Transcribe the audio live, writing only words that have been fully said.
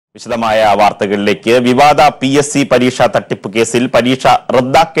വിശദമായ വാർത്തകളിലേക്ക് വിവാദ PSC പരീക്ഷാ തട്ടിപ്പ് കേസിൽ പരീക്ഷ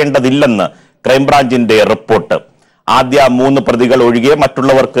റദ്ദാക്കേണ്ടതില്ലെന്ന് ക്രൈംബ്രാഞ്ചിന്റെ റിപ്പോർട്ട്. ആദ്യ 3 പ്രതികൾ ഒഴികെ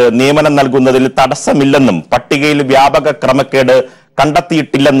മറ്റുള്ളവർക്ക് നിയമനം നൽകുന്നതിൽ തടസ്സമില്ലെന്നും പട്ടികയിൽ വ്യാപക ക്രമക്കേട്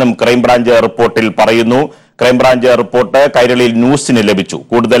കണ്ടെത്തിയിട്ടില്ലെന്നും ക്രൈംബ്രാഞ്ച് റിപ്പോർട്ടിൽ പറയുന്നു. ക്രൈംബ്രാഞ്ച് റിപ്പോർട്ട് കൈരളി ന്യൂസിന് ലഭിച്ചു.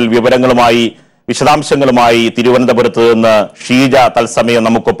 കൂടുതൽ വിവരങ്ങളുമായി വിശദാംശങ്ങളുമായി തിരുവനന്തപുരത്ത് നിന്ന് ഷീജ തത്സമയം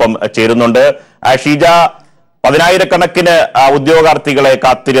നമുക്കൊപ്പം ചേരുന്നുണ്ട്. ഷീജ, 10,000-കണക്കിന് ഉദ്യോഗാർത്ഥികളെ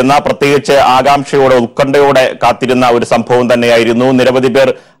കാത്തിരുന്ന, പ്രത്യേകിച്ച് ആകാംക്ഷയോടെ ഉത്കണ്ഠയോടെ കാത്തിരുന്ന ഒരു സംഭവം തന്നെയായിരുന്നു. നിരവധി പേർ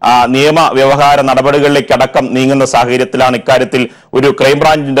നിയമ വ്യവഹാര നടപടികളിലേക്ക് അടക്കം നീങ്ങുന്ന സാഹചര്യത്തിലാണ് ഇക്കാര്യത്തിൽ ഒരു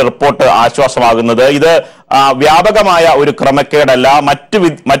ക്രൈംബ്രാഞ്ചിന്റെ റിപ്പോർട്ട് ആശ്വാസമാകുന്നത്. ഇത് വ്യാപകമായ ഒരു ക്രമക്കേടല്ല,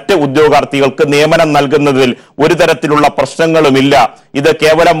 മറ്റ് ഉദ്യോഗാർത്ഥികൾക്ക് നിയമനം നൽകുന്നതിൽ ഒരു തരത്തിലുള്ള പ്രശ്നങ്ങളുമില്ല, ഇത്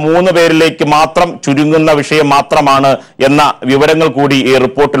കേവലം 3 പേരിലേക്ക് മാത്രം ചുരുങ്ങുന്ന വിഷയം മാത്രമാണ് എന്ന വിവരങ്ങൾ കൂടി ഈ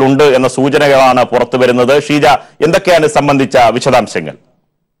റിപ്പോർട്ടിലുണ്ട് എന്ന സൂചനകളാണ് പുറത്തുവരുന്നത്. ഷീജ, എന്തൊക്കെയാണ് സംബന്ധിച്ച വിശദാംശങ്ങൾ?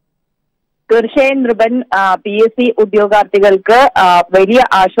 തീർച്ചയായും നൃപൻ, PSC ഉദ്യോഗാർത്ഥികൾക്ക് വലിയ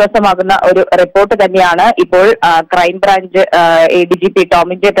ആശ്വാസമാകുന്ന ഒരു റിപ്പോർട്ട് തന്നെയാണ് ഇപ്പോൾ crime branch ADGP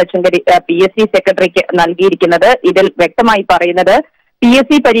Tomin J Thachankary PSC സെക്രട്ടറിക്ക് നൽകിയിരിക്കുന്നത്. ഇതിൽ വ്യക്തമായി പറയുന്നത്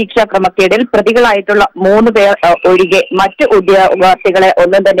PSC പരീക്ഷാ ക്രമക്കേടിൽ പ്രതികളായിട്ടുള്ള 3 പേർ ഒഴികെ മറ്റ് ഉദ്യോഗാർത്ഥികളെ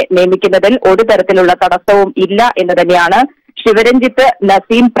ഒന്നും തന്നെ നിയമിക്കുന്നതിൽ ഒരു തരത്തിലുള്ള തടസ്സവും ഇല്ല എന്ന് തന്നെയാണ്. ശിവരഞ്ജിത്ത്,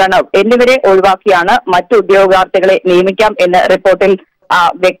 നസീം, പ്രണവ് എന്നിവരെ ഒഴിവാക്കിയാണ് മറ്റു ഉദ്യോഗാർത്ഥികളെ നിയമിക്കാം എന്ന് റിപ്പോർട്ടിൽ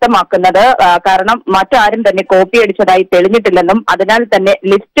വ്യക്തമാക്കുന്നത്. കാരണം മറ്റാരും തന്നെ കോപ്പി അടിച്ചതായി തെളിഞ്ഞിട്ടില്ലെന്നും അതിനാൽ തന്നെ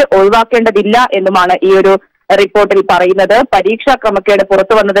ലിസ്റ്റ് ഒഴിവാക്കേണ്ടതില്ല എന്നുമാണ് ഈ ഒരു റിപ്പോർട്ടിൽ പറയുന്നത്. പരീക്ഷാ ക്രമക്കേട്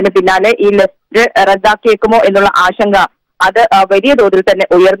പുറത്തു വന്നതിന് പിന്നാലെ ഈ ലിസ്റ്റ് റദ്ദാക്കിയേക്കുമോ എന്നുള്ള ആശങ്ക അത് വലിയ തോതിൽ തന്നെ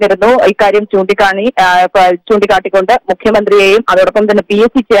ഉയർന്നിരുന്നു. ഇക്കാര്യം ചൂണ്ടിക്കാട്ടിക്കൊണ്ട് മുഖ്യമന്ത്രിയെയും അതോടൊപ്പം തന്നെ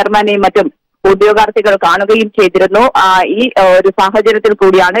PSC ചെയർമാനെയും മറ്റും ഉദ്യോഗാർത്ഥികൾ കാണുകയും ചെയ്തിരുന്നു. ഈ ഒരു സാഹചര്യത്തിൽ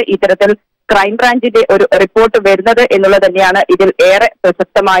കൂടിയാണ് ഇത്തരത്തിൽ ക്രൈംബ്രാഞ്ചിന്റെ ഒരു റിപ്പോർട്ട് വരുന്നത് എന്നുള്ളത് തന്നെയാണ് ഇതിൽ ഏറെ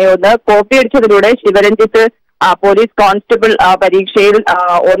പ്രസക്തമായ ഒന്ന്. കോപ്പി അടിച്ചതിലൂടെ ശിവരഞ്ജിത്ത് പോലീസ് കോൺസ്റ്റബിൾ പരീക്ഷയിൽ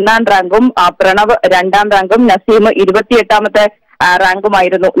 1ാം റാങ്കും പ്രണവ് 2ാം റാങ്കും നസീം 28ാമത്തെ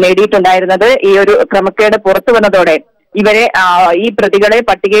റാങ്കുമായിരുന്നു നേടിയിട്ടുണ്ടായിരുന്നത്. ഈ ഒരു ക്രമക്കേട് പുറത്തു വന്നതോടെ ഇവരെ ഈ പ്രതികളെ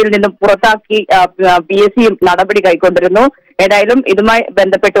പട്ടികയിൽ നിന്നും പുറത്താക്കി PSCയും നടപടി കൈക്കൊണ്ടിരുന്നു. ഏതായാലും ഇതുമായി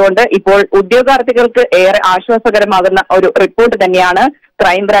ബന്ധപ്പെട്ടുകൊണ്ട് ഇപ്പോൾ ഉദ്യോഗാർത്ഥികൾക്ക് ഏറെ ആശ്വാസകരമാകുന്ന ഒരു റിപ്പോർട്ട് തന്നെയാണ്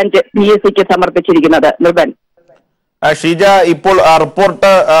ക്രൈംബ്രാഞ്ച് PSCക്ക് സമർപ്പിച്ചിരിക്കുന്നത്. നിർബൻ ഷീജ, ഇപ്പോൾ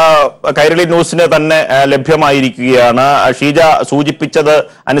റിപ്പോർട്ട് കൈരളി ന്യൂസിന് തന്നെ ലഭ്യമായിരിക്കുകയാണ്. ഷീജ സൂചിപ്പിച്ചത്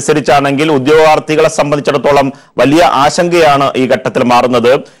അനുസരിച്ചാണെങ്കിൽ ഉദ്യോഗാർത്ഥികളെ സംബന്ധിച്ചിടത്തോളം വലിയ ആശങ്കയാണ് ഈ ഘട്ടത്തിൽ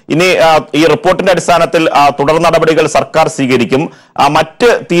മാറുന്നത്. ഇനി ഈ റിപ്പോർട്ടിന്റെ അടിസ്ഥാനത്തിൽ തുടർ നടപടികൾ സർക്കാർ സ്വീകരിക്കും. മറ്റ്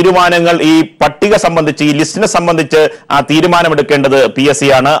തീരുമാനങ്ങൾ ഈ പട്ടിക സംബന്ധിച്ച്, ഈ ലിസ്റ്റിനെ സംബന്ധിച്ച് തീരുമാനമെടുക്കേണ്ടത് PSC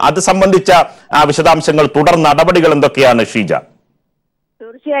ആണ്. അത് സംബന്ധിച്ച വിശദാംശങ്ങൾ, തുടർ നടപടികൾ എന്തൊക്കെയാണ് ഷീജ?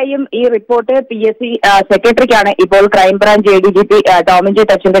 തീർച്ചയായും ഈ റിപ്പോർട്ട് PSC സെക്രട്ടറിക്കാണ് ഇപ്പോൾ crime branch ADGP Tomin J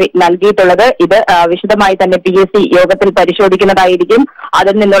Thachankary നൽകിയിട്ടുള്ളത്. ഇത് വിശദമായി തന്നെ PSC യോഗത്തിൽ പരിശോധിക്കുന്നതായിരിക്കും.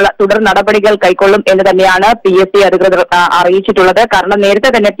 അതിൽ നിന്നുള്ള തുടർ നടപടികൾ കൈക്കൊള്ളും എന്ന് തന്നെയാണ് PSC അധികൃതർ അറിയിച്ചിട്ടുള്ളത്. കാരണം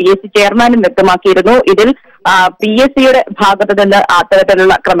നേരത്തെ തന്നെ PSC ചെയർമാനും വ്യക്തമാക്കിയിരുന്നു ഇതിൽ PSCയുടെ ഭാഗത്ത് നിന്ന്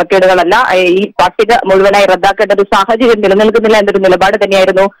അത്തരത്തിലുള്ള ക്രമക്കേടുകളല്ല, ഈ പട്ടിക മുഴുവനായി റദ്ദാക്കേണ്ട ഒരു സാഹചര്യം നിലനിൽക്കുന്നില്ല എന്നൊരു നിലപാട്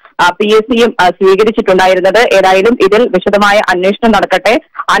തന്നെയായിരുന്നു PSCയും സ്വീകരിച്ചിട്ടുണ്ടായിരുന്നത്. ഏതായാലും ഇതിൽ വിശദമായ അന്വേഷണം നടക്കട്ടെ,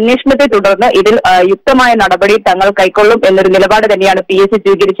 അന്വേഷണത്തെ തുടർന്ന് ഇതിൽ യുക്തമായ നടപടി തങ്ങൾ കൈക്കൊള്ളും എന്നൊരു നിലപാട് തന്നെയാണ് PSC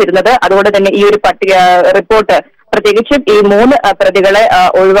സ്വീകരിച്ചിരുന്നത്. അതുകൊണ്ട് തന്നെ ഈ ഒരു റിപ്പോർട്ട് പ്രത്യേകിച്ചും ഈ 3 പ്രതികളെ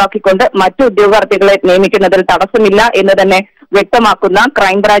ഒഴിവാക്കിക്കൊണ്ട് മറ്റു ഉദ്യോഗാർത്ഥികളെ നിയമിക്കുന്നതിൽ തടസ്സമില്ല എന്ന് തന്നെ വ്യക്തമാക്കുന്ന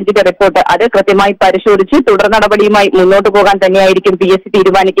ക്രൈംബ്രാഞ്ചിന്റെ റിപ്പോർട്ട് അത് കൃത്യമായി പരിശോധിച്ച് തുടർ നടപടിയുമായി മുന്നോട്ട് പോകാൻ തന്നെയായിരിക്കും PSC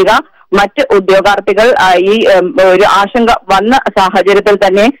തീരുമാനിക്കുക. മറ്റ് ഉദ്യോഗാർത്ഥികൾ ഈ ഒരു ആശങ്ക വന്ന സാഹചര്യത്തിൽ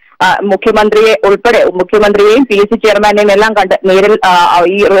തന്നെ മുഖ്യമന്ത്രിയെ ഉൾപ്പെടെ മുഖ്യമന്ത്രിയെയും PSC ചെയർമാനെയും എല്ലാം കണ്ട് നേരിൽ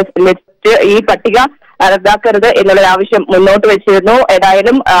ഈ പട്ടിക റദ്ദാക്കരുത് എന്നുള്ള ആവശ്യം മുന്നോട്ട് വെച്ചിരുന്നു.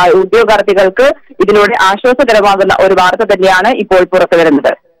 ഏതായാലും ഉദ്യോഗാർത്ഥികൾക്ക് ഇതിലൂടെ ആശ്വാസകരമാകുന്ന ഒരു വാർത്ത തന്നെയാണ് ഇപ്പോൾ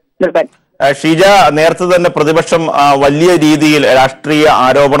പുറത്തുവരുന്നത്. നിർബൻ ഷീജ, നേരത്തെ തന്നെ പ്രതിപക്ഷം വലിയ രീതിയിൽ രാഷ്ട്രീയ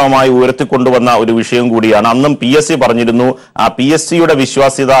ആരോപണമായി ഉയർത്തിക്കൊണ്ടുവന്ന ഒരു വിഷയം കൂടിയാണ്. അന്നും PSC പറഞ്ഞിരുന്നു PSCയുടെ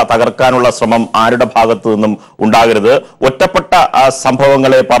വിശ്വാസ്യത തകർക്കാനുള്ള ശ്രമം ആരുടെ ഭാഗത്തു നിന്നും ഉണ്ടാകരുത്. ഒറ്റപ്പെട്ട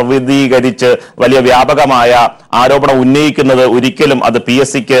സംഭവങ്ങളെ പർവ്വതീകരിച്ച് വലിയ വ്യാപകമായ ആരോപണം ഉന്നയിക്കുന്നത് ഒരിക്കലും അത്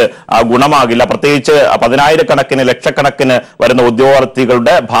PSCക്ക് ഗുണമാകില്ല. പ്രത്യേകിച്ച് 10,000-കണക്കിന് ലക്ഷക്കണക്കിന് വരുന്ന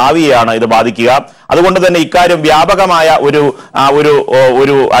ഉദ്യോഗാർത്ഥികളുടെ ഭാവിയാണ് ഇത് ബാധിക്കുക. അതുകൊണ്ട് തന്നെ ഇക്കാര്യം വ്യാപകമായ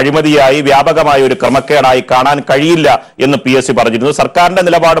ഒരു അഴിമതിയായി, വ്യാപകമായ ഒരു ക്രമക്കേടായി കാണാൻ കഴിയില്ല എന്ന് PSC പറഞ്ഞിരുന്നു. സർക്കാരിന്റെ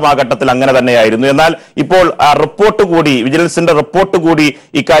നിലപാടും ആ ഘട്ടത്തിൽ അങ്ങനെ തന്നെയായിരുന്നു. എന്നാൽ ഇപ്പോൾ റിപ്പോർട്ട് കൂടി, വിജിലൻസിന്റെ റിപ്പോർട്ട് കൂടി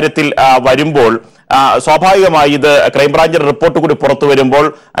ഇക്കാര്യത്തിൽ വരുമ്പോൾ സ്വാഭാവികമായി ഇത് ക്രൈംബ്രാഞ്ചിന്റെ റിപ്പോർട്ട് കൂടി പുറത്തു വരുമ്പോൾ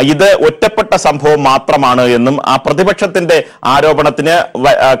ഇത് ഒറ്റപ്പെട്ട സംഭവം മാത്രമാണ് എന്നും ആ പ്രതിപക്ഷത്തിന്റെ ആരോപണത്തിന്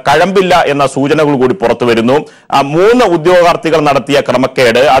കഴമ്പില്ല എന്ന സൂചനകൾ കൂടി പുറത്തു വരുന്നു. 3 ഉദ്യോഗാർത്ഥികൾ നടത്തിയ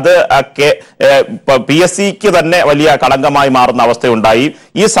ക്രമക്കേട് അത് PSCക്ക് തന്നെ വലിയ കളങ്കമായി മാറുന്ന അവസ്ഥയുണ്ടായി.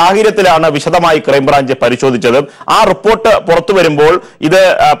 ഈ സാഹചര്യത്തിലാണ് വിശദമായി ക്രൈംബ്രാഞ്ച് പരിശോധിച്ചത്. ആ റിപ്പോർട്ട് പുറത്തു വരുമ്പോൾ ഇത്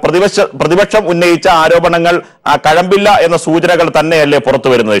പ്രതിപക്ഷം ഉന്നയിച്ച ആരോപണങ്ങൾ കഴമ്പില്ല എന്ന സൂചനകൾ തന്നെയല്ലേ പുറത്തു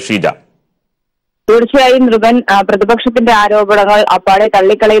വരുന്നത് ഷീജ? തീർച്ചയായും ധ്രുവൻ, പ്രതിപക്ഷത്തിന്റെ ആരോപണങ്ങൾ അപ്പാടെ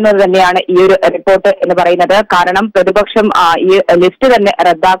തള്ളിക്കളയുന്നത് തന്നെയാണ് ഈ ഒരു റിപ്പോർട്ട് എന്ന് പറയുന്നത്. കാരണം പ്രതിപക്ഷം ഈ ലിസ്റ്റ് തന്നെ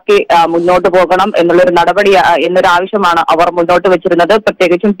റദ്ദാക്കി മുന്നോട്ട് പോകണം എന്നുള്ളൊരു നടപടി എന്നൊരു ആവശ്യമാണ് അവർ മുന്നോട്ട് വെച്ചിരുന്നത്.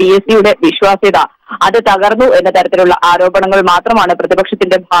 പ്രത്യേകിച്ചും PSCയുടെ വിശ്വാസ്യത അത് തകർന്നു എന്ന തരത്തിലുള്ള ആരോപണങ്ങൾ മാത്രമാണ്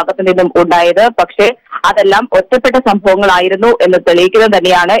പ്രതിപക്ഷത്തിന്റെ ഭാഗത്തു നിന്നും ഉണ്ടായത്. പക്ഷേ അതെല്ലാം ഒറ്റപ്പെട്ട സംഭവങ്ങളായിരുന്നു എന്ന് തെളിയിക്കുന്നത്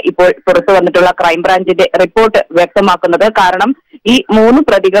തന്നെയാണ് ഇപ്പോൾ പുറത്തു വന്നിട്ടുള്ള ക്രൈംബ്രാഞ്ചിന്റെ റിപ്പോർട്ട് വ്യക്തമാക്കുന്നത്. കാരണം ഈ 3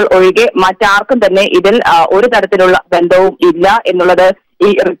 പ്രതികൾ ഒഴികെ മറ്റാർക്കും തന്നെ ഇതിൽ ഒരു തരത്തിലുള്ള ബന്ധവും ഇല്ല എന്നുള്ളത് ഈ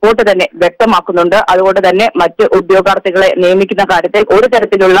റിപ്പോർട്ട് തന്നെ വ്യക്തമാക്കുന്നുണ്ട്. അതുകൊണ്ട് തന്നെ മറ്റ് ഉദ്യോഗാർത്ഥികളെ നിയമിക്കുന്ന കാര്യത്തിൽ ഒരു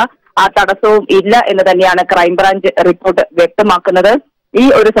തരത്തിലുള്ള തടസ്സവും ഇല്ല എന്ന് തന്നെയാണ് ക്രൈംബ്രാഞ്ച് റിപ്പോർട്ട് വ്യക്തമാക്കുന്നത്. ഈ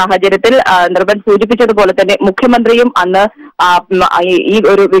ഒരു സാഹചര്യത്തിൽ നിർഭൻ സൂചിപ്പിച്ചതുപോലെ തന്നെ മുഖ്യമന്ത്രിയും അന്ന് ഈ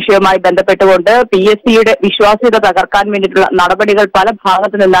ഒരു വിഷയവുമായി ബന്ധപ്പെട്ടുകൊണ്ട് PSCയുടെ വിശ്വാസ്യത തകർക്കാൻ വേണ്ടിയിട്ടുള്ള നടപടികൾ പല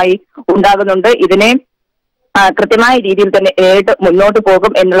ഭാഗത്തു നിന്നായി ഉണ്ടാകുന്നുണ്ട്. ഇതിനെ കൃത്യമായ രീതിയിൽ തന്നെ നേരിട്ട് മുന്നോട്ട്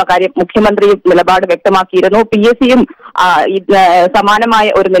പോകും എന്നുള്ള കാര്യം മുഖ്യമന്ത്രിയും നിലപാട് വ്യക്തമാക്കിയിരുന്നു. PSCയും സമാനമായ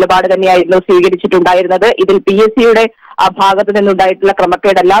ഒരു നിലപാട് തന്നെയായിരുന്നു സ്വീകരിച്ചിട്ടുണ്ടായിരുന്നത്. ഇതിൽ PSCയുടെ ഭാഗത്തു നിന്നുണ്ടായിട്ടുള്ള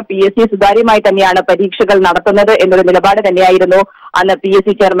ക്രമക്കേടല്ല, PSC സുതാര്യമായി തന്നെയാണ് പരീക്ഷകൾ നടത്തുന്നത് എന്നൊരു നിലപാട് തന്നെയായിരുന്നു അന്ന് PSC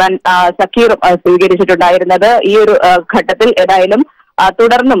ചെയർമാൻ സക്കീർ സ്വീകരിച്ചിട്ടുണ്ടായിരുന്നത്. ഈ ഒരു ഘട്ടത്തിൽ ഏതായാലും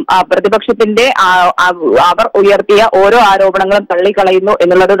തുടർന്നും പ്രതിപക്ഷത്തിന്റെ അവർ ഉയർത്തിയ ഓരോ ആരോപണങ്ങളും തള്ളിക്കളയുന്നു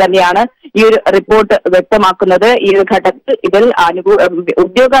എന്നുള്ളത് തന്നെയാണ് ഈ ഒരു റിപ്പോർട്ട് വ്യക്തമാക്കുന്നത്. ഈ ഒരു ഘട്ടത്തിൽ ഇതിൽ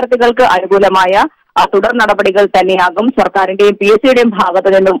ഉദ്യോഗാർത്ഥികൾക്ക് അനുകൂലമായ തുടർ നടപടികൾ തന്നെയാകും സർക്കാരിന്റെയും PSCയുടെയും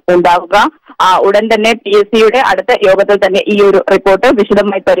ഭാഗത്തു നിന്നും ഉണ്ടാവുക. ഉടൻ തന്നെ PSCയുടെ അടുത്ത യോഗത്തിൽ തന്നെ ഈ ഒരു റിപ്പോർട്ട്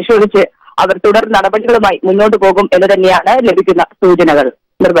വിശദമായി പരിശോധിച്ച് അവർ തുടർ നടപടികളുമായി മുന്നോട്ട് പോകും എന്ന് തന്നെയാണ് ലഭിക്കുന്ന സൂചനകൾ.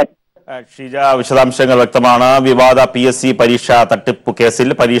 നിർഭൻ ഷീജ, വിശദാംശങ്ങൾ വ്യക്തമാണ്. വിവാദ PSC പരീക്ഷാ തട്ടിപ്പ് കേസിൽ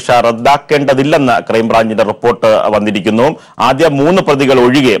പരീക്ഷ റദ്ദാക്കേണ്ടതില്ലെന്ന് ക്രൈംബ്രാഞ്ചിന്റെ റിപ്പോർട്ട് വന്നിരിക്കുന്നു. ആദ്യ 3 പ്രതികൾ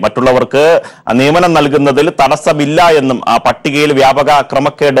ഒഴികെ മറ്റുള്ളവർക്ക് നിയമനം നൽകുന്നതിൽ തടസ്സമില്ല എന്നും പട്ടികയിൽ വ്യാപക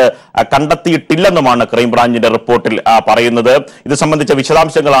ക്രമക്കേട് കണ്ടെത്തിയിട്ടില്ലെന്നുമാണ് ക്രൈംബ്രാഞ്ചിന്റെ റിപ്പോർട്ടിൽ പറയുന്നത്. ഇത് സംബന്ധിച്ച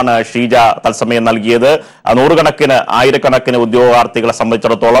വിശദാംശങ്ങളാണ് ഷീജ തത്സമയം നൽകിയത്. നൂറുകണക്കിന് ആയിരക്കണക്കിന് ഉദ്യോഗാർത്ഥികളെ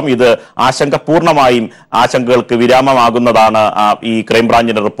സംബന്ധിച്ചിടത്തോളം ഇത് പൂർണ്ണമായും ആശങ്കകൾക്ക് വിരാമമാകുന്നതാണ് ഈ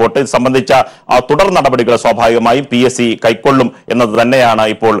ക്രൈംബ്രാഞ്ചിന്റെ റിപ്പോർട്ട്. ഇത് സംബന്ധിച്ച തുടർ നടപടികൾ സ്വാഭാവികമായും PSC കൈക്കൊള്ളും എന്നത് തന്നെയാണ്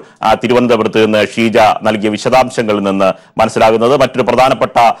ഇപ്പോൾ തിരുവനന്തപുരത്ത് നിന്ന് ഷീജ നൽകിയ വിശദാംശങ്ങളിൽ നിന്ന് മനസ്സിലാകുന്നത്. മറ്റൊരു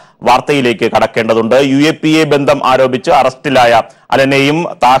പ്രധാനപ്പെട്ട വാർത്തയിലേക്ക് കടക്കേണ്ടതുണ്ട്. UAPA ബന്ധം ആരോപിച്ച് അറസ്റ്റിലായ അലനെയും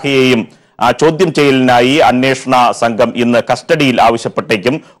താഹിയെയും ചോദ്യം ചെയ്യലിനായി അന്വേഷണ സംഘം ഇന്ന് കസ്റ്റഡിയിൽ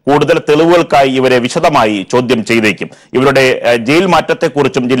ആവശ്യപ്പെട്ടേക്കും. കൂടുതൽ തെളിവുകൾക്കായി ഇവരെ വിശദമായി ചോദ്യം ചെയ്തേക്കും. ഇവരുടെ ജയിൽ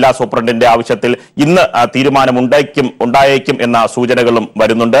മാറ്റത്തെക്കുറിച്ചും ജില്ലാ സൂപ്രണ്ടിന്റെ ആവശ്യത്തിൽ ഇന്ന് ഉണ്ടായേക്കും എന്ന സൂചനകളും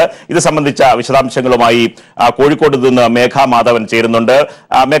വരുന്നുണ്ട്. ഇത് സംബന്ധിച്ച വിശദാംശങ്ങളുമായി കോഴിക്കോട് നിന്ന് മേഘ മാധവൻ ചേരുന്നുണ്ട്.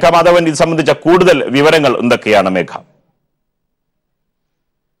 മേഘ മാധവൻ, ഇത് സംബന്ധിച്ച കൂടുതൽ വിവരങ്ങൾ എന്തൊക്കെയാണ് മേഘ?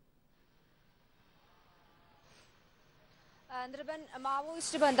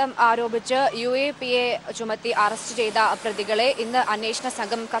 മാവോയിസ്റ്റ് ബന്ധം ആരോപിച്ച് UAPA ചുമത്തി അറസ്റ്റ് ചെയ്ത പ്രതികളെ ഇന്ന് അന്വേഷണ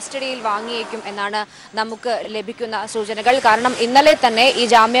സംഘം കസ്റ്റഡിയിൽ വാങ്ങിയേക്കും എന്നാണ് നമുക്ക് ലഭിക്കുന്ന സൂചനകൾ. കാരണം ഇന്നലെ തന്നെ ഈ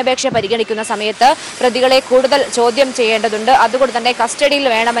ജാമ്യാപേക്ഷ പരിഗണിക്കുന്ന സമയത്ത് പ്രതികളെ കൂടുതൽ ചോദ്യം ചെയ്യേണ്ടതുണ്ട്. അതുകൊണ്ട് തന്നെ കസ്റ്റഡിയിൽ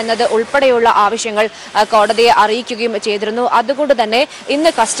വേണമെന്നത് ഉൾപ്പെടെയുള്ള ആവശ്യങ്ങൾ കോടതിയെ അറിയിക്കുകയും ചെയ്തിരുന്നു. അതുകൊണ്ട് തന്നെ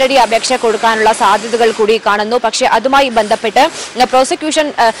ഇന്ന് കസ്റ്റഡി അപേക്ഷ കൊടുക്കാനുള്ള സാധ്യതകൾ കൂടി കാണുന്നു. പക്ഷേ അതുമായി ബന്ധപ്പെട്ട്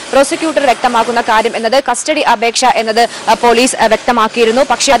പ്രോസിക്യൂട്ടർ വ്യക്തമാക്കുന്ന കാര്യം എന്നത് കസ്റ്റഡി അപേക്ഷ എന്നത് പോലീസ് വ്യക്തമാക്കിയിരുന്നു.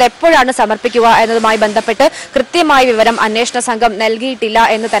 പക്ഷേ അത് എപ്പോഴാണ് സമർപ്പിക്കുക എന്നതുമായി ബന്ധപ്പെട്ട് കൃത്യമായ വിവരം അന്വേഷണ സംഘം നൽകിയിട്ടില്ല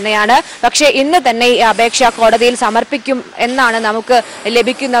എന്ന് തന്നെയാണ്. പക്ഷേ ഇന്ന് തന്നെ ഈ അപേക്ഷ കോടതിയിൽ സമർപ്പിക്കും എന്നാണ് നമുക്ക്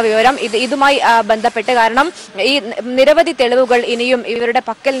ലഭിക്കുന്ന വിവരം. ഇതുമായി ബന്ധപ്പെട്ട് കാരണം ഈ നിരവധി തെളിവുകൾ ഇനിയും ഇവരുടെ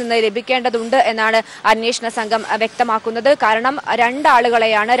പക്കൽ നിന്ന് ലഭിക്കേണ്ടതുണ്ട് എന്നാണ് അന്വേഷണ സംഘം വ്യക്തമാക്കുന്നത്. കാരണം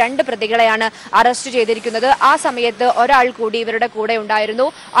 2 പ്രതികളെയാണ് അറസ്റ്റ് ചെയ്തിരിക്കുന്നത്. ആ സമയത്ത് ഒരാൾ കൂടി ഇവരുടെ കൂടെ ഉണ്ടായിരുന്നു.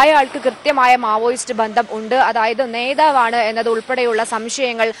 അയാൾക്ക് കൃത്യമായ മാവോയിസ്റ്റ് ബന്ധം ഉണ്ട്, അതായത് നേതാവാണ് എന്നത് ഉൾപ്പെടെയുള്ള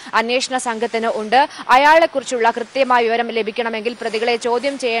സംശയങ്ങൾ അന്വേഷണ സംഘത്തിന് ഉണ്ട്. അയാളെക്കുറിച്ചുള്ള കൃത്യമായ വിവരം ലഭിക്കണമെങ്കിൽ പ്രതികളെ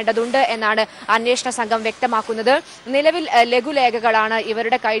ചോദ്യം ചെയ്യേണ്ടതുണ്ട് എന്നാണ് അന്വേഷണ സംഘം വ്യക്തമാക്കുന്നത്. നിലവിൽ ലഘുലേഖകളാണ്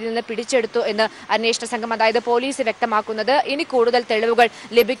ഇവരുടെ കയ്യിൽ നിന്ന് പിടിച്ചെടുത്തു എന്ന് അന്വേഷണ സംഘം, അതായത് പോലീസ് വ്യക്തമാക്കുന്നത്. ഇനി കൂടുതൽ തെളിവുകൾ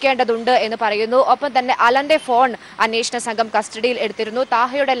ലഭിക്കേണ്ടതുണ്ട് എന്ന് പറയുന്നു. ഒപ്പം തന്നെ അലന്റെ ഫോൺ അന്വേഷണ സംഘം കസ്റ്റഡിയിൽ എടുത്തിരുന്നു.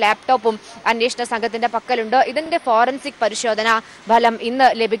 താഹയുടെ ലാപ്ടോപ്പും അന്വേഷണ സംഘത്തിന്റെ പക്കലുണ്ട്. ഇതിന്റെ ഫോറൻസിക് പരിശോധന ഫലം ഇന്ന്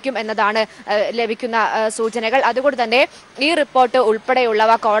ലഭിക്കും എന്നതാണ് ലഭിക്കുന്ന സൂചനകൾ. അതുകൊണ്ട് തന്നെ ഈ റിപ്പോർട്ട് റിപ്പോർട്ട്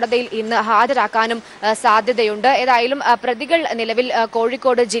ഉൾപ്പെടെയുള്ളവ കോടതിയിൽ ഇന്ന് ഹാജരാക്കാനും സാധ്യതയുണ്ട്. ഏതായാലും പ്രതികൾ നിലവിൽ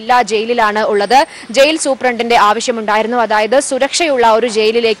കോഴിക്കോട് ജില്ലാ ജയിലിലാണ് ഉള്ളത്. ജയിൽ സൂപ്രണ്ടിന്റെ ആവശ്യമുണ്ടായിരുന്നു. അതായത് സുരക്ഷയുള്ള ഒരു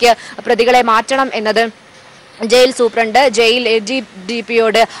ജയിലിലേക്ക് പ്രതികളെ മാറ്റണം എന്നത് ജയിൽ സൂപ്രണ്ട് ജയിൽ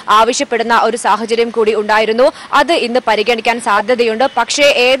AGDPയോട് ആവശ്യപ്പെടുന്ന ഒരു സാഹചര്യം കൂടി ഉണ്ടായിരുന്നു. അത് ഇന്ന് പരിഗണിക്കാൻ സാധ്യതയുണ്ട്. പക്ഷേ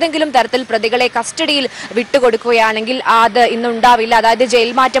ഏതെങ്കിലും തരത്തിൽ പ്രതികളെ കസ്റ്റഡിയിൽ വിട്ടുകൊടുക്കുകയാണെങ്കിൽ അത് ഇന്നുണ്ടാവില്ല. അതായത്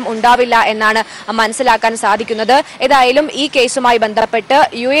ജയിൽ മാറ്റം ഉണ്ടാവില്ല എന്നാണ് മനസ്സിലാക്കാൻ സാധിക്കുന്നത്. ഏതായാലും ഈ കേസുമായി ബന്ധപ്പെട്ട്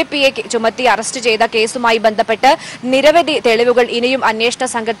UAPA ചുമത്തി അറസ്റ്റ് ചെയ്ത കേസുമായി ബന്ധപ്പെട്ട് നിരവധി തെളിവുകൾ ഇനിയും അന്വേഷണ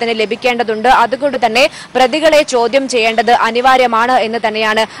സംഘത്തിന് ലഭിക്കേണ്ടതുണ്ട്. അതുകൊണ്ട് തന്നെ പ്രതികളെ ചോദ്യം ചെയ്യേണ്ടത് അനിവാര്യമാണ് എന്ന്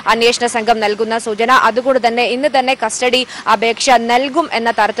തന്നെയാണ് അന്വേഷണ സംഘം നൽകുന്ന സൂചന. അതുകൊണ്ട് തന്നെ ഇന്ന് തന്നെ കസ്റ്റഡി അപേക്ഷ നൽകും എന്ന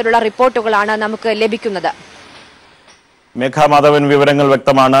തരത്തിലുള്ള റിപ്പോർട്ടുകളാണ് നമുക്ക് ലഭിക്കുന്നത്. മേഘ മാധവൻ വിവരങ്ങൾ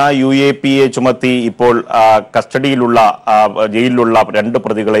വ്യക്തമാണ്. UAPA ചുമത്തി ഇപ്പോൾ കസ്റ്റഡിയിലുള്ള ജയിലിലുള്ള 2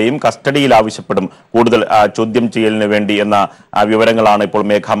 പ്രതികളെയും കസ്റ്റഡിയിൽ ആവശ്യപ്പെടും കൂടുതൽ ചോദ്യം ചെയ്യലിന് വേണ്ടി എന്ന വിവരങ്ങളാണ് ഇപ്പോൾ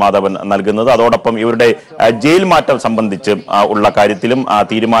മേഘ മാധവൻ നൽകുന്നത്. അതോടൊപ്പം ഇവരുടെ ജയിൽ മാറ്റം സംബന്ധിച്ച് ഉള്ള കാര്യത്തിലും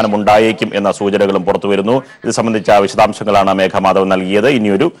തീരുമാനമുണ്ടായേക്കും എന്ന സൂചനകളും പുറത്തുവരുന്നു. ഇത് സംബന്ധിച്ച വിശദാംശങ്ങളാണ് മേഘ മാധവൻ നൽകിയത്.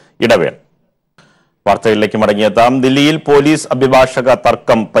 ഇനിയൊരു ഇടവേള. വാർത്തകളിലേക്ക് മടങ്ങിയെത്താം. ദില്ലിയിൽ പോലീസ് അഭിഭാഷക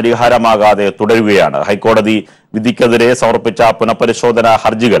തർക്കം പരിഹാരമാകാതെ തുടരുകയാണ്. ഹൈക്കോടതി വിധിക്കെതിരെ സമർപ്പിച്ച പുനഃപരിശോധനാ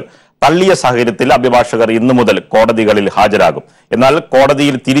ഹർജികൾ തള്ളിയ സാഹചര്യത്തിൽ അഭിഭാഷകർ ഇന്നു മുതൽ കോടതികളിൽ ഹാജരാകും. എന്നാൽ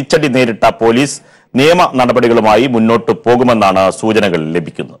കോടതിയിൽ തിരിച്ചടി നേരിട്ട പോലീസ് നിയമ നടപടികളുമായി മുന്നോട്ടു പോകുമെന്നാണ് സൂചനകൾ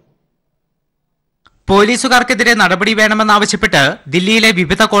ലഭിക്കുന്നത്. പോലീസുകാർക്കെതിരെ നടപടി വേണമെന്നാവശ്യപ്പെട്ട് ദില്ലിയിലെ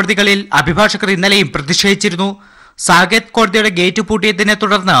വിവിധ കോടതികളിൽ അഭിഭാഷകർ ഇന്നലെയും പ്രതിഷേധിച്ചിരുന്നു. സാകേത് കോടതിയുടെ ഗേറ്റ് പൂട്ടിയതിനെ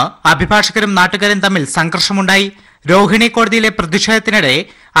തുടർന്ന് അഭിഭാഷകരും നാട്ടുകാരും തമ്മിൽ സംഘർഷമുണ്ടായി. രോഹിണി കോടതിയിലെ പ്രതിഷേധത്തിനിടെ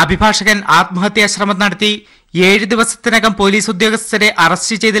അഭിഭാഷകൻ ആത്മഹത്യാ ശ്രമം നടത്തി. 7 ദിവസത്തിനകം പോലീസ് ഉദ്യോഗസ്ഥരെ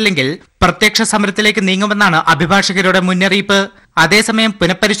അറസ്റ്റ് ചെയ്തില്ലെങ്കിൽ പ്രത്യക്ഷ സമരത്തിലേക്ക് നീങ്ങുമെന്നാണ് അഭിഭാഷകരുടെ മുന്നറിയിപ്പ്. അതേസമയം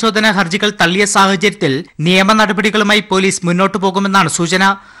പുനഃപരിശോധനാ ഹർജികൾ തള്ളിയ സാഹചര്യത്തിൽ നിയമ നടപടികളുമായി പോലീസ് മുന്നോട്ടു പോകുമെന്നാണ്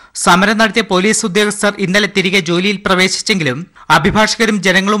സൂചന. സമരം നടത്തിയ പോലീസ് ഉദ്യോഗസ്ഥർ ഇന്നലെ തിരികെ ജോലിയിൽ പ്രവേശിച്ചെങ്കിലും അഭിഭാഷകരും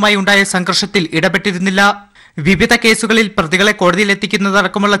ജനങ്ങളുമായി ഉണ്ടായ സംഘർഷത്തിൽ ഇടപെട്ടിരുന്നില്ല. വിവിധ കേസുകളിൽ പ്രതികളെ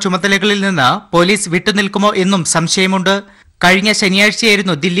കോടതിയിലെത്തിക്കുന്നതടക്കമുള്ള ചുമതലകളിൽ നിന്ന് പോലീസ് വിട്ടുനിൽക്കുമോ എന്നും സംശയമുണ്ട്. കഴിഞ്ഞ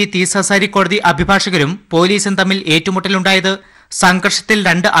ശനിയാഴ്ചയായിരുന്നു ദില്ലി തീസസാരി കോടതി അഭിഭാഷകരും പോലീസും തമ്മിൽ ഏറ്റുമുട്ടലുണ്ടായത്. സംഘർഷത്തിൽ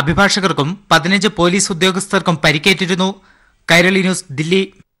 2 അഭിഭാഷകർക്കും 15 പോലീസ് ഉദ്യോഗസ്ഥർക്കും പരിക്കേറ്റിരുന്നു. കൈരളി ന്യൂസ്, ദില്ലി.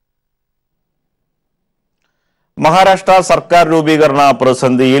 മഹാരാഷ്ട്ര സർക്കാർ രൂപീകരണ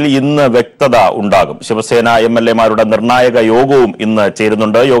പ്രതിസന്ധിയിൽ ഇന്ന് വ്യക്തത ഉണ്ടാകും. ശിവസേന MLA-മാരുടെ നിർണായക യോഗവും ഇന്ന്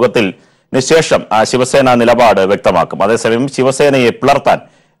ചേരുന്നുണ്ട്. യോഗത്തിൽ ശേഷം ശിവസേന നിലപാട് വ്യക്തമാക്കും. അതേസമയം ശിവസേനയെ പിളർത്താൻ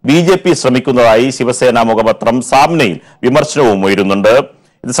BJP ശ്രമിക്കുന്നതായി ശിവസേന മുഖപത്രം സാമ്നയിൽ വിമർശനവും ഉയരുന്നുണ്ട്.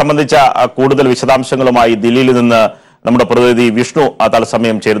 ഇത് സംബന്ധിച്ച കൂടുതൽ വിശദാംശങ്ങളുമായി ദില്ലിയിൽ നിന്ന് നമ്മുടെ പ്രതിനിധി വിഷ്ണു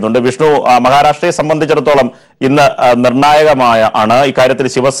തത്സമയം ചേരുന്നുണ്ട്. വിഷ്ണു, മഹാരാഷ്ട്രയെ സംബന്ധിച്ചിടത്തോളം ഇന്ന് നിർണായകമാണ്. ഇക്കാര്യത്തിൽ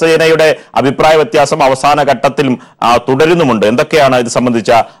ശിവസേനയുടെ അഭിപ്രായ വ്യത്യാസം അവസാന ഘട്ടത്തിലും തുടരുന്നുമുണ്ട്. എന്തൊക്കെയാണ് ഇത്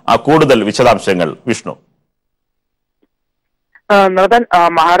സംബന്ധിച്ച കൂടുതൽ വിശദാംശങ്ങൾ വിഷ്ണു?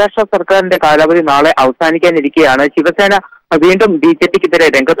 മഹാരാഷ്ട്ര സർക്കാരിന്റെ കാലാവധി നാളെ അവസാനിക്കാനിരിക്കെയാണ് ശിവസേന വീണ്ടും BJPക്കെതിരെ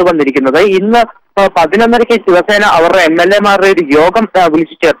രംഗത്ത് വന്നിരിക്കുന്നത്. ഇന്ന് 11:30 ശിവസേന അവരുടെ MLA-മാരുടെ ഒരു യോഗം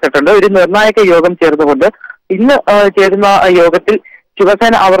വിളിച്ചു ചേർത്തിട്ടുണ്ട്. ഒരു നിർണായക യോഗം ചേർന്നുകൊണ്ട് ഇന്ന് ചേരുന്ന യോഗത്തിൽ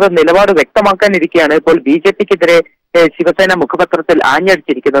ശിവസേന അവരുടെ നിലപാട് വ്യക്തമാക്കാനിരിക്കെയാണ് ഇപ്പോൾ BJPക്കെതിരെ ശിവസേന മുഖപത്രത്തിൽ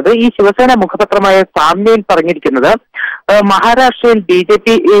ആഞ്ഞടിച്ചിരിക്കുന്നത്. ഈ ശിവസേന മുഖപത്രമായ സാമ്നയിൽ പറഞ്ഞിരിക്കുന്നത് മഹാരാഷ്ട്രയിൽ BJP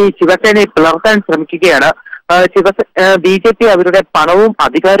ശിവസേനയെ പിളർത്താൻ ശ്രമിക്കുകയാണ്. BJP അവരുടെ പണവും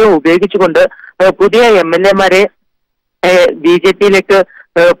അധികാരവും ഉപയോഗിച്ചുകൊണ്ട് പുതിയ MLA-മാരെ BJPയിലേക്ക്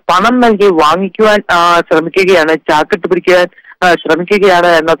പണം നൽകി വാങ്ങിക്കുവാൻ ശ്രമിക്കുകയാണ്, ചാക്കിട്ട് പിടിക്കാൻ ശ്രമിക്കുകയാണ്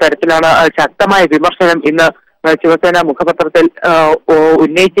എന്ന തരത്തിലാണ് ശക്തമായ വിമർശനം ഇന്ന് ശിവസേന മുഖപത്രത്തിൽ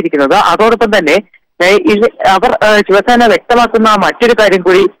ഉന്നയിച്ചിരിക്കുന്നത്. അതോടൊപ്പം തന്നെ അവർ ശിവസേന വ്യക്തമാക്കുന്ന മറ്റൊരു കാര്യം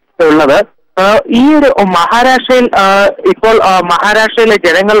കൂടി ഉള്ളത്, ഈ ഒരു മഹാരാഷ്ട്രയിൽ ഇപ്പോൾ മഹാരാഷ്ട്രയിലെ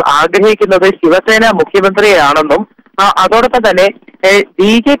ജനങ്ങൾ ആഗ്രഹിക്കുന്നത് ശിവസേന മുഖ്യമന്ത്രിയാണെന്നും അതോടൊപ്പം തന്നെ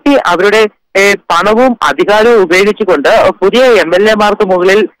BJP അവരുടെ പണവും അധികാരവും ഉപയോഗിച്ചുകൊണ്ട് പുതിയ MLA-മാർക്ക്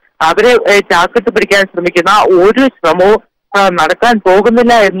മുകളിൽ അവരെ ചാക്കിട്ട് പിടിക്കാൻ ശ്രമിക്കുന്ന ഒരു ശ്രമവും നടക്കാൻ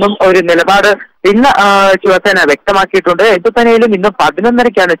പോകുന്നില്ല എന്നും ഒരു നിലപാട് ഇന്ന് ശിവസേന വ്യക്തമാക്കിയിട്ടുണ്ട്. എന്തുതന്നെയാലും ഇന്ന്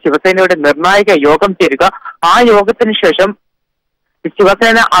 11:30 ശിവസേനയുടെ നിർണായക യോഗം ചേരുക. ആ യോഗത്തിന് ശേഷം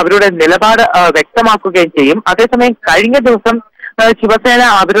ശിവസേന അവരുടെ നിലപാട് വ്യക്തമാക്കുകയും ചെയ്യും. അതേസമയം കഴിഞ്ഞ ദിവസം ശിവസേന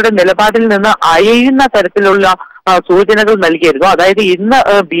അവരുടെ നിലപാടിൽ നിന്ന് അയയുന്ന തരത്തിലുള്ള സൂചനകൾ നൽകിയിരുന്നു. അതായത് ഇന്ന്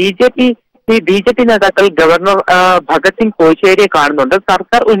BJP നേതാക്കൾ ഗവർണർ ഭഗത് സിംഗ് കോശ്യാരിയെ കാണുന്നുണ്ട്.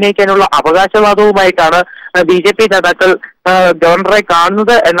 സർക്കാർ ഉന്നയിക്കാനുള്ള അവകാശവാദവുമായിട്ടാണ് BJP നേതാക്കൾ ഗവർണറെ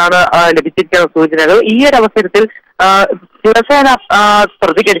കാണുന്നത് എന്നാണ് ലഭിച്ചിരിക്കുന്ന സൂചനകൾ. ഈ ഒരു അവസരത്തിൽ ശിവസേന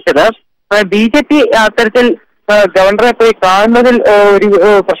പ്രതികരിച്ചത് BJP അത്തരത്തിൽ ഗവർണറെ പോയി കാണുന്നതിൽ ഒരു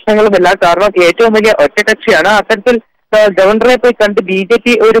പ്രശ്നങ്ങളുമില്ല. കാരണം ഏറ്റവും വലിയ ഒറ്റകക്ഷിയാണ്. അത്തരത്തിൽ ഗവർണറെ പോയി കണ്ട്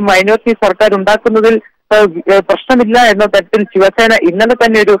BJP ഒരു മൈനോറിറ്റി സർക്കാർ ഉണ്ടാക്കുന്നതിൽ പ്രശ്നമില്ല എന്ന തരത്തിൽ ശിവസേന ഇന്നലെ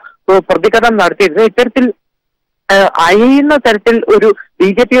തന്നെ ഒരു പ്രതികരണം നടത്തിയിരുന്നു. ഇത്തരത്തിൽ അയയുന്ന തരത്തിൽ ഒരു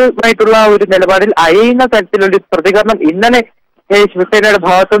BJPയുമായിട്ടുള്ള ഒരു നിലപാടിൽ അയയുന്ന തരത്തിലൊരു പ്രതികരണം ഇന്നലെ ശിവസേനയുടെ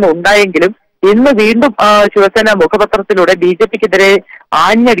ഭാഗത്തുനിന്ന് ഉണ്ടായെങ്കിലും ഇന്ന് വീണ്ടും ശിവസേന മുഖപത്രത്തിലൂടെ BJPക്കെതിരെ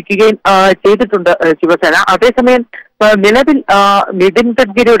ആഞ്ഞടിക്കുകയും ചെയ്തിട്ടുണ്ട് ശിവസേന. അതേസമയം നിലവിൽ നിതിൻ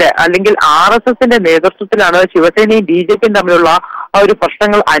ഗഡ്കരിയുടെ അല്ലെങ്കിൽ RSSന്റെ നേതൃത്വത്തിലാണ് ശിവസേനയും BJPയും തമ്മിലുള്ള ഒരു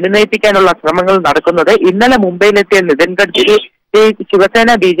പ്രശ്നങ്ങൾ അനുനയിപ്പിക്കാനുള്ള ശ്രമങ്ങൾ നടക്കുന്നത്. ഇന്നലെ മുംബൈയിലെത്തിയ നിതിൻ ഗഡ്കരി ശിവസേന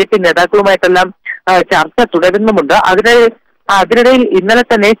BJP നേതാക്കളുമായിട്ടെല്ലാം ചർച്ച തുടരുന്നുമുണ്ട്. അതിനിടയിൽ ഇന്നലെ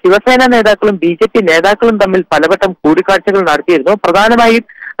തന്നെ ശിവസേന നേതാക്കളും BJP നേതാക്കളും തമ്മിൽ പലവട്ടം കൂടിക്കാഴ്ചകൾ നടത്തിയിരുന്നു. പ്രധാനമായും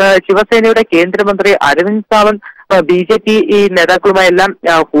ശിവസേനയുടെ കേന്ദ്രമന്ത്രി അരവിന്ദ് സാവന്ത് BJP നേതാക്കളുമായെല്ലാം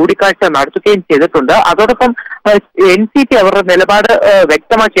കൂടിക്കാഴ്ച നടത്തുകയും ചെയ്തിട്ടുണ്ട്. അതോടൊപ്പം NCP അവരുടെ നിലപാട്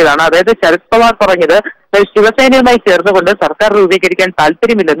വ്യക്തമാക്കിയതാണ്. അതായത് ശരത് പവാർ പറഞ്ഞത് ശിവസേനയുമായി ചേർന്നുകൊണ്ട് സർക്കാർ രൂപീകരിക്കാൻ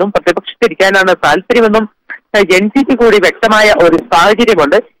താല്പര്യമില്ലെന്നും പ്രതിപക്ഷത്തിരിക്കാനാണ് താല്പര്യമെന്നും NCP കൂടി വ്യക്തമായ ഒരു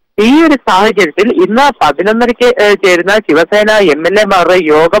സാഹചര്യമുണ്ട്. ഈ ഒരു സാഹചര്യത്തിൽ ഇന്ന് 11:30 ചേരുന്ന ശിവസേന MLA-മാരുടെ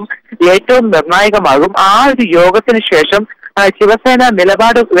യോഗം ഏറ്റവും നിർണായകമാകും. ആ ഒരു യോഗത്തിന് ശേഷം ശിവസേന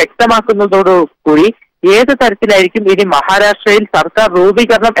നിലപാട് വ്യക്തമാക്കുന്നതോടുകൂടി ഏത് തരത്തിലായിരിക്കും ഇനി മഹാരാഷ്ട്രയിൽ സർക്കാർ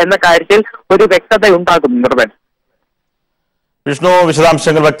രൂപീകരണം എന്ന കാര്യത്തിൽ ഒരു വ്യക്തത ഉണ്ടാകും. നിർവൻ വിഷ്ണു,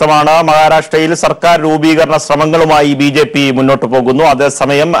 വിശദാംശങ്ങൾ വ്യക്തമാണ്. മഹാരാഷ്ട്രയിൽ സർക്കാർ രൂപീകരണ ശ്രമങ്ങളുമായി BJP മുന്നോട്ട് പോകുന്നു.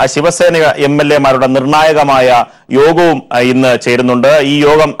 അതേസമയം ശിവസേന MLA-മാരുടെ നിർണായകമായ യോഗവും ഇന്ന് ചേരുന്നുണ്ട്. ഈ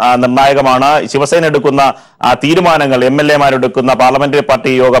യോഗം നിർണായകമാണ്. ശിവസേന എടുക്കുന്ന തീരുമാനങ്ങൾ, MLA-മാരെടുക്കുന്ന പാർലമെന്ററി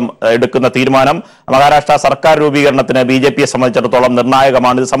പാർട്ടി യോഗം എടുക്കുന്ന തീരുമാനം മഹാരാഷ്ട്ര സർക്കാർ രൂപീകരണത്തിന് BJPയെ സംബന്ധിച്ചിടത്തോളം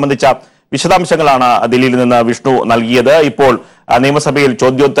നിർണായകമാണ്. ഇത് സംബന്ധിച്ച വിശദാംശങ്ങളാണ് ദില്ലിയിൽ നിന്ന് വിഷ്ണു നൽകിയത്. ഇപ്പോൾ നിയമസഭയിൽ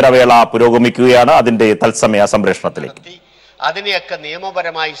ചോദ്യോത്തരവേള പുരോഗമിക്കുകയാണ്. അതിന്റെ തത്സമയ സംപ്രേഷണത്തിലേക്ക് അതിനെയൊക്കെ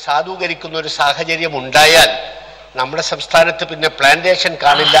നിയമപരമായി സാധൂകരിക്കുന്ന ഒരു സാഹചര്യം ഉണ്ടായാൽ നമ്മുടെ സംസ്ഥാനത്ത് പിന്നെ പ്ലാന്റേഷൻ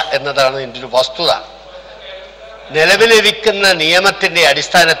കാണില്ല എന്നതാണ് ഇതിൻ്റെ ഒരു വസ്തുത. നിലവിലിരിക്കുന്ന നിയമത്തിന്റെ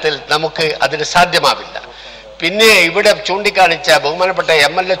അടിസ്ഥാനത്തിൽ നമുക്ക് അതിന് സാധ്യമാവില്ല. പിന്നെ ഇവിടെ ചൂണ്ടിക്കാണിച്ച ബഹുമാനപ്പെട്ട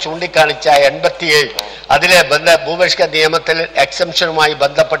MLA ചൂണ്ടിക്കാണിച്ച 87 അതിലെ ഭൂപരിഷ്കരണ നിയമത്തിൽ എക്സംഷനുമായി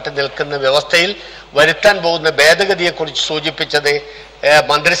ബന്ധപ്പെട്ട് നിൽക്കുന്ന വ്യവസ്ഥയിൽ വരുത്താൻ പോകുന്ന ഭേദഗതിയെക്കുറിച്ച് സൂചിപ്പിച്ചത്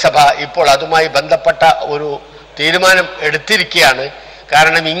മന്ത്രിസഭ ഇപ്പോൾ അതുമായി ബന്ധപ്പെട്ട ഒരു തീരുമാനം എടുത്തിരിക്കുകയാണ്.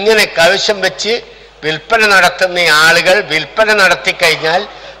 കാരണം ഇങ്ങനെ കൈവശം വെച്ച് വിൽപ്പന നടത്തുന്ന ആളുകൾ വിൽപ്പന നടത്തിക്കഴിഞ്ഞാൽ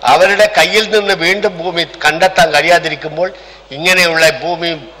അവരുടെ കയ്യിൽ നിന്ന് വീണ്ടും ഭൂമി കണ്ടെത്താൻ കഴിയാതിരിക്കുമ്പോൾ ഇങ്ങനെയുള്ള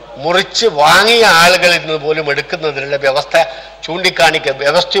ഭൂമി മുറിച്ച് വാങ്ങിയ ആളുകളിൽ നിന്ന് പോലും എടുക്കുന്നതിനുള്ള വ്യവസ്ഥ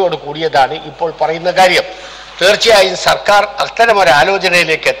വ്യവസ്ഥയോട് കൂടിയതാണ് ഇപ്പോൾ പറയുന്ന കാര്യം. തീർച്ചയായും സർക്കാർ അത്തരമൊരു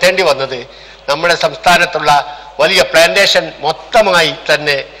ആലോചനയിലേക്ക് എത്തേണ്ടി വന്നത് നമ്മുടെ സംസ്ഥാനത്തുള്ള വലിയ പ്ലാന്റേഷൻ മൊത്തമായി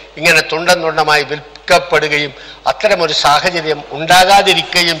തന്നെ ഇങ്ങനെ തുണ്ടമായി വിൽക്കപ്പെടുകയും അത്തരമൊരു സാഹചര്യം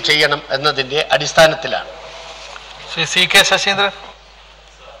ഉണ്ടാകാതിരിക്കുകയും ചെയ്യണം എന്നതിന്റെ അടിസ്ഥാനത്തിലാണ്. ശ്രീ CK ശശീന്ദ്രൻ,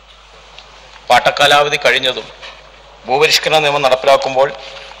 പാട്ടക്കാലാവധി കഴിഞ്ഞതും ഭൂപരിഷ്കരണ നിയമം നടപ്പിലാക്കുമ്പോൾ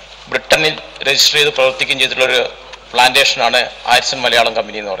ബ്രിട്ടനിൽ രജിസ്റ്റർ ചെയ്ത് പ്രവർത്തിക്കുകയും ചെയ്തിട്ടുള്ളൊരു പ്ലാന്റേഷനാണ് ആരിസൺ മലയാളം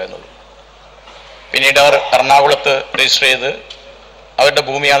കമ്പനി എന്ന് പറയുന്നത്. പിന്നീട് അവർ എറണാകുളത്ത് രജിസ്റ്റർ ചെയ്ത് അവരുടെ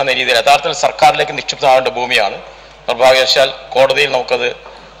ഭൂമിയാണെന്ന രീതിയിൽ യഥാർത്ഥത്തിൽ സർക്കാരിലേക്ക് നിക്ഷിപ്തമാവേണ്ട ഭൂമിയാണ്. നിർഭാഗ്യവശാൽ കോടതിയിൽ നമുക്കത്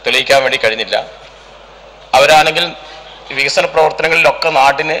തെളിയിക്കാൻ വേണ്ടി കഴിഞ്ഞില്ല. അവരാണെങ്കിൽ വികസന പ്രവർത്തനങ്ങളിലൊക്കെ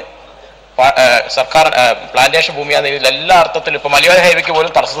നാടിന് സർക്കാർ പ്ലാന്റേഷൻ ഭൂമിയാണെന്ന രീതിയിൽ എല്ലാ അർത്ഥത്തിലും ഇപ്പൊ മലയോര ഹൈവേക്ക്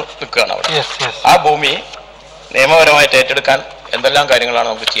പോലും തടസ്സം നിൽക്കുകയാണ് അവിടെ. ആ ഭൂമി നിയമപരമായിട്ട് ഏറ്റെടുക്കാൻ എന്തെല്ലാം കാര്യങ്ങളാണ്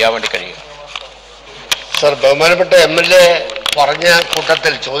നമുക്ക് ചെയ്യാൻ വേണ്ടി കഴിയുക? സർ, ബഹുമാനപ്പെട്ട MLA പറഞ്ഞ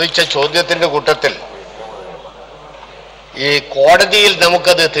കൂട്ടത്തിൽ ചോദിച്ച ചോദ്യത്തിന്റെ കൂട്ടത്തിൽ ഈ കോടതിയിൽ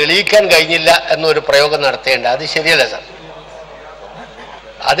നമുക്കത് തെളിയിക്കാൻ കഴിഞ്ഞില്ല എന്നൊരു പ്രയോഗം നടത്തേണ്ട, അത് ശരിയല്ല സർ.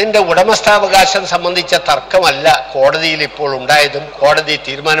 അതിന്റെ ഉടമസ്ഥാവകാശം സംബന്ധിച്ച തർക്കമല്ല കോടതിയിൽ ഇപ്പോൾ ഉണ്ടായതും കോടതി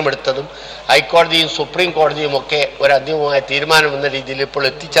തീരുമാനമെടുത്തതും ഹൈക്കോടതിയും സുപ്രീം കോടതിയും ഒക്കെ ഒരു അന്തിമമായ തീരുമാനം എന്ന രീതിയിൽ ഇപ്പോൾ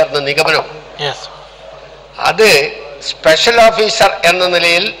എത്തിച്ചേർന്ന നിഗമനം. അത് സ്പെഷ്യൽ ഓഫീസർ എന്ന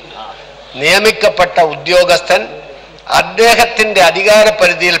നിലയിൽ നിയമിക്കപ്പെട്ട ഉദ്യോഗസ്ഥൻ അദ്ദേഹത്തിന്റെ അധികാര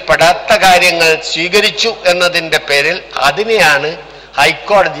പരിധിയിൽപ്പെടാത്ത കാര്യങ്ങൾ സ്വീകരിച്ചു എന്നതിന്റെ പേരിൽ അതിനെയാണ്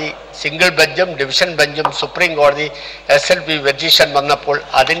ഹൈക്കോടതി സിംഗിൾ ബെഞ്ചും ഡിവിഷൻ ബെഞ്ചും സുപ്രീം കോടതി SLP പെറ്റീഷൻ വന്നപ്പോൾ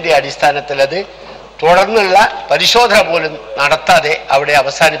അതിന്റെ അടിസ്ഥാനത്തിൽ അത് തുടർന്നുള്ള പരിശോധന പോലും നടത്താതെ അവിടെ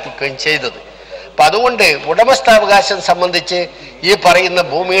അവസാനിപ്പിക്കുകയും ചെയ്തത്. അപ്പൊ അതുകൊണ്ട് ഉടമസ്ഥാവകാശം സംബന്ധിച്ച് ഈ പറയുന്ന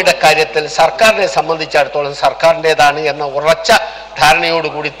ഭൂമിയുടെ കാര്യത്തിൽ സർക്കാരിനെ സംബന്ധിച്ചിടത്തോളം സർക്കാരിൻ്റെതാണ് എന്ന ഉറച്ച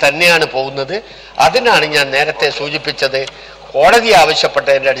ധാരണയോടുകൂടി തന്നെയാണ് പോകുന്നത്. അതിനാണ് ഞാൻ നേരത്തെ സൂചിപ്പിച്ചത്, കോടതി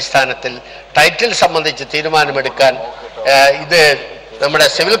ആവശ്യപ്പെട്ടതിന്റെ അടിസ്ഥാനത്തിൽ ടൈറ്റിൽ സംബന്ധിച്ച് തീരുമാനമെടുക്കാൻ ഇത് നമ്മുടെ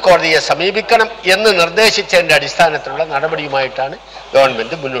സിവിൽ കോടതിയെ സമീപിക്കണം എന്ന് നിർദ്ദേശിച്ചതിന്റെ അടിസ്ഥാനത്തിലുള്ള നടപടിയുമായിട്ടാണ്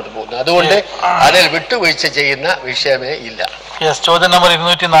ഗവൺമെന്റ് മുന്നോട്ട് പോകുന്നത്. അതുകൊണ്ട് അതിൽ വിട്ടുവീഴ്ച ചെയ്യുന്ന വിഷയമേ ഇല്ല. ചോദ്യം നമ്പർ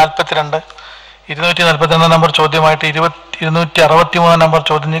 242. 241 നമ്പർ ചോദ്യമായിട്ട് 263 നമ്പർ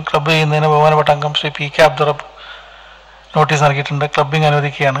ചോദ്യം ക്ലബ് ചെയ്യുന്നതിന് ബഹുമാനപ്പെട്ട അംഗം Shri P K Abdurabb notice നൽകിയിട്ടുണ്ട്. ക്ലബിംഗ്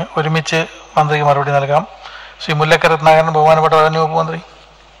അനുവദിക്കുകയാണ്. ഒരുമിച്ച് മന്ത്രിക്ക് മറുപടി നൽകാം. ശ്രീ മുല്ലക്കര രത്നാകരൻ, ബഹുമാനപ്പെട്ട റവന്യൂ വകുപ്പ് മന്ത്രി.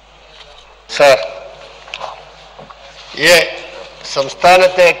 സർ, ഈ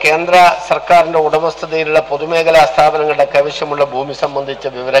സംസ്ഥാനത്തെ കേന്ദ്ര സർക്കാരിന്റെ ഉടമസ്ഥതയിലുള്ള പൊതുമേഖലാ സ്ഥാപനങ്ങളുടെ കൈവശമുള്ള ഭൂമി സംബന്ധിച്ച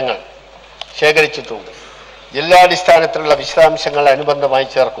വിവരങ്ങൾ ശേഖരിച്ചിട്ടുണ്ട്. ജില്ലാടിസ്ഥാനത്തിലുള്ള വിശദാംശങ്ങൾ അനുബന്ധമായി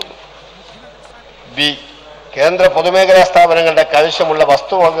ചേർക്കുന്നു. ബി, കേന്ദ്ര പൊതുമേഖലാ സ്ഥാപനങ്ങളുടെ കൈവശമുള്ള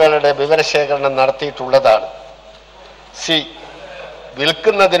വസ്തുവകകളുടെ വിവരശേഖരണം നടത്തിയിട്ടുള്ളതാണ്. സി,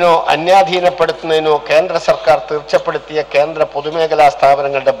 വിൽക്കുന്നതിനോ അന്യാധീനപ്പെടുത്തുന്നതിനോ കേന്ദ്ര സർക്കാർ തീർച്ചപ്പെടുത്തിയ കേന്ദ്ര പൊതുമേഖലാ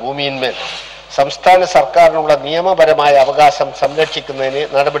സ്ഥാപനങ്ങളുടെ ഭൂമിയിന്മേൽ സംസ്ഥാന സർക്കാരിനുള്ള നിയമപരമായ അവകാശം സംരക്ഷിക്കുന്നതിന്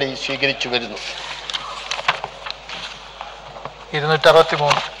നടപടി സ്വീകരിച്ചു വരുന്നു.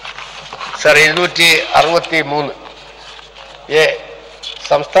 263 സർ, 263 എ,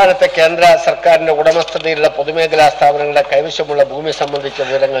 സംസ്ഥാനത്തെ കേന്ദ്ര സർക്കാരിന്റെ ഉടമസ്ഥതയിലുള്ള പൊതുമേഖലാ സ്ഥാപനങ്ങളുടെ കൈവശമുള്ള ഭൂമി സംബന്ധിച്ച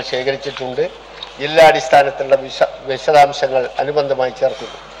വിവരങ്ങൾ ശേഖരിച്ചിട്ടുണ്ട്. ജില്ലാടിസ്ഥാനത്തിലുള്ള വിശദാംശങ്ങൾ അനുബന്ധമായി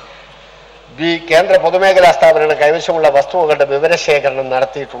ചേർക്കുന്നു. ബി, കേന്ദ്ര പൊതുമേഖലാ സ്ഥാപനങ്ങളുടെ കൈവശമുള്ള വസ്തുവകളുടെ വിവരശേഖരണം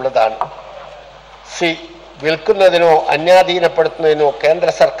നടത്തിയിട്ടുള്ളതാണ്. സി, വിൽക്കുന്നതിനോ അന്യാധീനപ്പെടുത്തുന്നതിനോ കേന്ദ്ര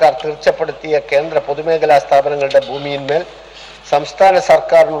സർക്കാർ തീർച്ചപ്പെടുത്തിയ കേന്ദ്ര പൊതുമേഖലാ സ്ഥാപനങ്ങളുടെ ഭൂമിയിന്മേൽ സംസ്ഥാന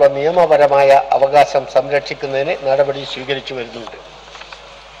സർക്കാരിനുള്ള നിയമപരമായ അവകാശം സംരക്ഷിക്കുന്നതിന് നടപടി സ്വീകരിച്ചു വരുന്നുണ്ട്.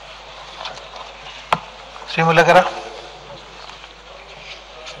 ശ്രീ മുല്ലക്കര.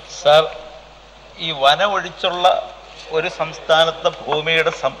 സാർ, ഈ വനം ഒഴിച്ചുള്ള ഒരു സംസ്ഥാനത്തെ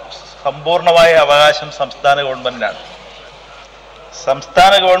ഭൂമിയുടെ സമ്പൂർണമായ അവകാശം സംസ്ഥാന ഗവൺമെന്റിനാണ്.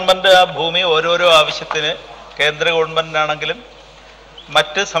 സംസ്ഥാന ഗവൺമെന്റ് ആ ഭൂമി ഓരോരോ ആവശ്യത്തിന് കേന്ദ്ര ഗവൺമെന്റിനാണെങ്കിലും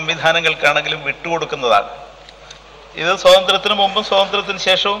മറ്റ് സംവിധാനങ്ങൾക്കാണെങ്കിലും വിട്ടുകൊടുക്കുന്നതാണ്. ഇത് സ്വാതന്ത്ര്യത്തിന് മുമ്പും സ്വാതന്ത്ര്യത്തിന്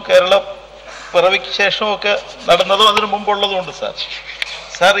ശേഷവും കേരള പിറവിക്ക് ശേഷവും ഒക്കെ നടന്നതും അതിനു മുമ്പുള്ളതുകൊണ്ട്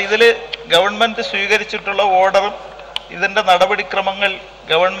സാർ ഇതിൽ ഗവൺമെന്റ് സ്വീകരിച്ചിട്ടുള്ള ഓർഡറും ഇതിൻ്റെ നടപടിക്രമങ്ങൾ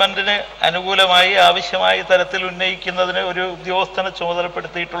ഗവൺമെന്റിന് അനുകൂലമായി ആവശ്യമായ തരത്തിൽ ഉന്നയിക്കുന്നതിന് ഒരു ഉദ്യോഗസ്ഥനെ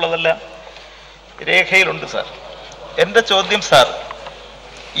ചുമതലപ്പെടുത്തിയിട്ടുള്ളതെല്ലാം രേഖയിലുണ്ട് സാർ. എൻ്റെ ചോദ്യം സാർ,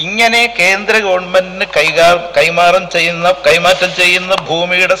 ഇങ്ങനെ കേന്ദ്ര ഗവൺമെന്റിന് കൈമാറ്റം ചെയ്യുന്ന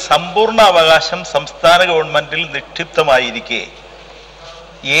ഭൂമിയുടെ സമ്പൂർണ്ണ അവകാശം സംസ്ഥാന ഗവൺമെന്റിൽ നിക്ഷിപ്തമായിരിക്കെ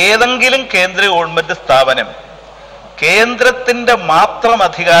ഏതെങ്കിലും കേന്ദ്ര ഗവൺമെന്റ് സ്ഥാപനം കേന്ദ്രത്തിന്റെ മാത്രം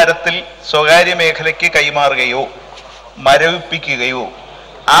അധികാരത്തിൽ സ്വകാര്യ മേഖലയ്ക്ക് കൈമാറുകയോ മരവിപ്പിക്കുകയോ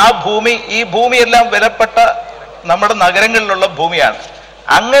ഈ ഭൂമിയെല്ലാം വിലപ്പെട്ട നമ്മുടെ നഗരങ്ങളിലുള്ള ഭൂമിയാണ്,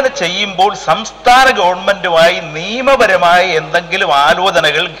 അങ്ങനെ ചെയ്യുമ്പോൾ സംസ്ഥാന ഗവൺമെന്റുമായി നിയമപരമായ എന്തെങ്കിലും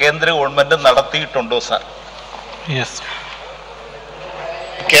ആലോചനകൾ കേന്ദ്ര ഗവൺമെന്റ് നടത്തിയിട്ടുണ്ടോ സാർ?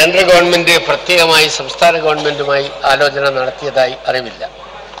 കേന്ദ്ര ഗവൺമെന്റ് പ്രത്യേകമായി സംസ്ഥാന ഗവൺമെന്റുമായി ആലോചന നടത്തിയതായി അറിവില്ല.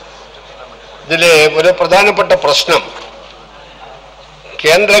 ഇതിലെ ഒരു പ്രധാനപ്പെട്ട പ്രശ്നം,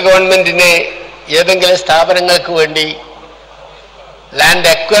 കേന്ദ്ര ഗവൺമെന്റിനെ ഏതെങ്കിലും സ്ഥാപനങ്ങൾക്ക് വേണ്ടി ലാൻഡ്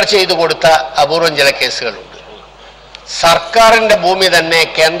അക്വയർ ചെയ്തു കൊടുത്ത അപൂർവം ചില കേസുകളുണ്ട്. സർക്കാരിന്റെ ഭൂമി തന്നെ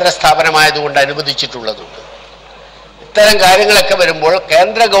കേന്ദ്ര സ്ഥാപനമായതുകൊണ്ട് അനുവദിച്ചിട്ടുള്ളതുണ്ട്. ഇത്തരം കാര്യങ്ങളൊക്കെ വരുമ്പോൾ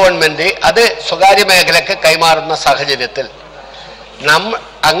കേന്ദ്ര ഗവൺമെന്റ് അത് സ്വകാര്യ മേഖലക്ക് കൈമാറുന്ന സാഹചര്യത്തിൽ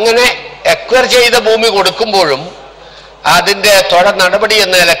അങ്ങനെ അക്വയർ ചെയ്ത ഭൂമി കൊടുക്കുമ്പോഴും അതിൻ്റെ തുടർ നടപടി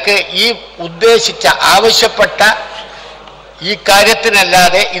എന്ന നിലക്ക് ഈ ഉദ്ദേശിച്ച ആവശ്യപ്പെട്ട ഈ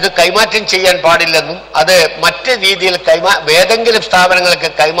കാര്യത്തിനല്ലാതെ ഇത് കൈമാറ്റം ചെയ്യാൻ പാടില്ലെന്നും അത് മറ്റ് രീതിയിൽ ഏതെങ്കിലും സ്ഥാപനങ്ങൾക്ക്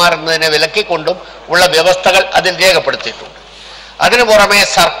കൈമാറുന്നതിനെ വിലക്കിക്കൊണ്ടും ഉള്ള വ്യവസ്ഥകൾ അതിൽ രേഖപ്പെടുത്തിയിട്ടുണ്ട്. അതിനു പുറമെ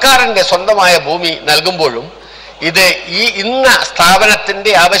സർക്കാരിൻ്റെ സ്വന്തമായ ഭൂമി നൽകുമ്പോഴും ഇത് ഇന്ന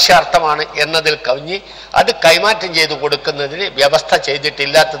സ്ഥാപനത്തിൻ്റെ ആവശ്യാർത്ഥമാണ് എന്നതിൽ കവിഞ്ഞ് അത് കൈമാറ്റം ചെയ്തു കൊടുക്കുന്നതിന് വ്യവസ്ഥ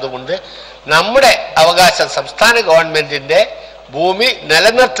ചെയ്തിട്ടില്ലാത്തത് കൊണ്ട് നമ്മുടെ അവകാശം സംസ്ഥാന ഗവൺമെന്റിന്റെ ഭൂമി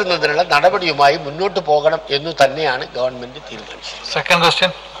നിലനിർത്തുന്നതിനുള്ള നടപടിയുമായി മുന്നോട്ട് പോകണം എന്ന് തന്നെയാണ് ഗവൺമെന്റ് തീരുമാനിച്ചത്. സെക്കൻഡ്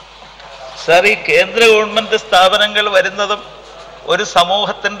ക്വസ്റ്റ്യൻ സാർ, ഈ കേന്ദ്ര ഗവൺമെന്റ് സ്ഥാപനങ്ങൾ വരുന്നതും ഒരു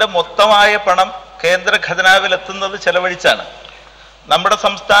സമൂഹത്തിന്റെ മൊത്തമായ പണം കേന്ദ്ര ഖജനാവിലെത്തുന്നത് ചെലവഴിച്ചാണ്. നമ്മുടെ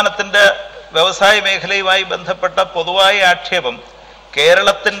സംസ്ഥാനത്തിന്റെ വ്യവസായ മേഖലയുമായി ബന്ധപ്പെട്ട പൊതുവായ ആക്ഷേപം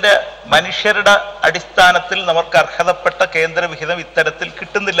കേരളത്തിന്റെ മനുഷ്യരുടെ അടിസ്ഥാനത്തിൽ നമുക്ക് അർഹതപ്പെട്ട കേന്ദ്ര വിഹിതം ഇത്തരത്തിൽ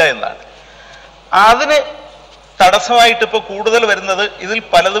കിട്ടുന്നില്ല എന്നാണ്. അതിന് തടസ്സമായിട്ട് ഇപ്പോൾ കൂടുതൽ വരുന്നത് ഇതിൽ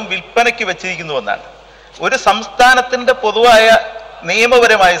പലതും വിൽപ്പനയ്ക്ക് വെച്ചിരിക്കുന്നുവെന്നാണ്. ഒരു സംസ്ഥാനത്തിന്റെ പൊതുവായ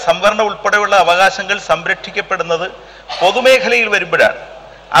നിയമപരമായ സംവരണം ഉൾപ്പെടെയുള്ള അവകാശങ്ങൾ സംരക്ഷിക്കപ്പെടുന്നത് പൊതുമേഖലയിൽ വരുമ്പോഴാണ്.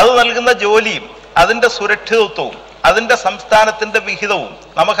 അത് നൽകുന്ന ജോലിയും അതിൻ്റെ സുരക്ഷിതത്വവും അതിൻ്റെ സംസ്ഥാനത്തിന്റെ വിഹിതവും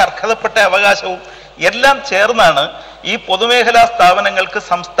നമുക്ക് അർഹതപ്പെട്ട അവകാശവും എല്ലാം ചേർന്നാണ് ഈ പൊതുമേഖലാ സ്ഥാപനങ്ങൾക്ക്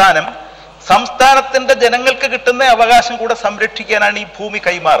സംസ്ഥാനത്തിന്റെ ജനങ്ങൾക്ക് കിട്ടുന്ന അവകാശം കൂടെ സംരക്ഷിക്കാനാണ് ഈ ഭൂമി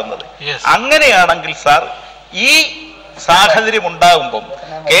കൈമാറുന്നത്. അങ്ങനെയാണെങ്കിൽ സാർ, ഈ സാഹചര്യം ഉണ്ടാകുമ്പം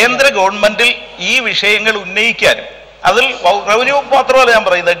കേന്ദ്ര ഗവൺമെന്റിൽ ഈ വിഷയങ്ങൾ ഉന്നയിക്കാനും അതിൽ റവന്യൂ മാത്രമല്ല ഞാൻ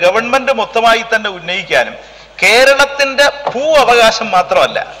പറയുന്നത്, ഗവൺമെന്റ് മൊത്തമായി തന്നെ ഉന്നയിക്കാനും കേരളത്തിന്റെ ഭൂ അവകാശം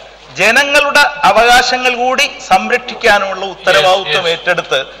മാത്രമല്ല ജനങ്ങളുടെ അവകാശങ്ങൾ കൂടി സംരക്ഷിക്കാനുമുള്ള ഉത്തരവാദിത്വം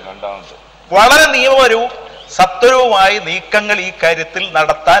ഏറ്റെടുത്ത് വളരെ നിയമപരവും സത്വരവുമായ നീക്കങ്ങൾ ഈ കാര്യത്തിൽ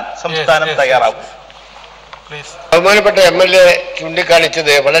നടത്താൻ സംസ്ഥാനം തയ്യാറാകും. ബഹുമാനപ്പെട്ട MLA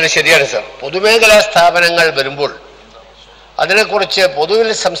ചൂണ്ടിക്കാണിച്ചത് വളരെ ശരിയാണ് സർ. പൊതുമേഖലാ സ്ഥാപനങ്ങൾ വരുമ്പോൾ അതിനെക്കുറിച്ച് പൊതുവിൽ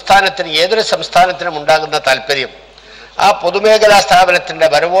സംസ്ഥാനത്തിന് ഏതൊരു സംസ്ഥാനത്തിനും ഉണ്ടാകുന്ന താല്പര്യം ആ പൊതുമേഖലാ സ്ഥാപനത്തിന്റെ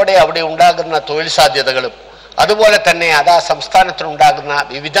വരവോടെ അവിടെ ഉണ്ടാകുന്ന തൊഴിൽ സാധ്യതകളും അതുപോലെ തന്നെ അത് ആ സംസ്ഥാനത്തിനുണ്ടാകുന്ന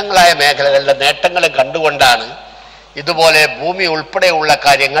വിവിധങ്ങളായ മേഖലകളിലെ നേട്ടങ്ങൾ കണ്ടുകൊണ്ടാണ് ഇതുപോലെ ഭൂമി ഉൾപ്പെടെയുള്ള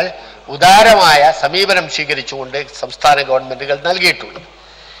കാര്യങ്ങൾ ഉദാരമായ സമീപനം സ്വീകരിച്ചുകൊണ്ട് സംസ്ഥാന ഗവൺമെന്റുകൾ നൽകിയിട്ടുള്ളത്.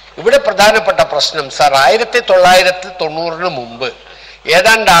 ഇവിടെ പ്രധാനപ്പെട്ട പ്രശ്നം സർ, 1990 മുമ്പ്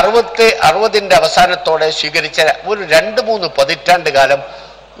ഏതാണ്ട് 60ന്റെ അവസാനത്തോടെ സ്വീകരിച്ച ഒരു 2-3 പതിറ്റാണ്ട് കാലം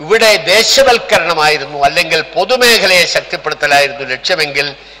ഇവിടെ ദേശവൽക്കരണമായിരുന്നു അല്ലെങ്കിൽ പൊതുമേഖലയെ ശക്തിപ്പെടുത്തലായിരുന്നു ലക്ഷ്യമെങ്കിൽ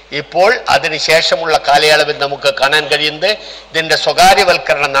ഇപ്പോൾ അതിനുശേഷമുള്ള കാലയളവിൽ നമുക്ക് കാണാൻ കഴിയുന്നത് ഇതിന്റെ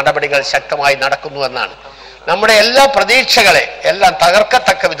സ്വകാര്യവൽക്കരണ നടപടികൾ ശക്തമായി നടക്കുന്നുവെന്നാണ്. നമ്മുടെ എല്ലാ പ്രതീക്ഷകളെ എല്ലാം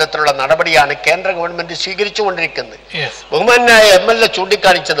തകർക്കത്തക്ക വിധത്തിലുള്ള നടപടിയാണ് കേന്ദ്ര ഗവൺമെന്റ് സ്വീകരിച്ചുകൊണ്ടിരിക്കുന്നത്. ബഹുമാനായ MLA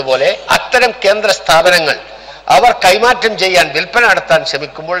ചൂണ്ടിക്കാണിച്ചതുപോലെ അത്തരം കേന്ദ്ര സ്ഥാപനങ്ങൾ അവർ കൈമാറ്റം ചെയ്യാൻ വിൽപ്പന നടത്താൻ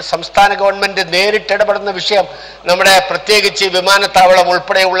ശ്രമിക്കുമ്പോൾ സംസ്ഥാന ഗവൺമെന്റ് നേരിട്ട് ഇടപെടുന്ന വിഷയം, നമ്മുടെ പ്രത്യേകിച്ച് വിമാനത്താവളം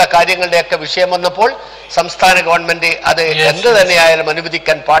ഉൾപ്പെടെയുള്ള കാര്യങ്ങളുടെയൊക്കെ വിഷയം വന്നപ്പോൾ സംസ്ഥാന ഗവൺമെന്റ് അത് എന്ത് തന്നെയായാലും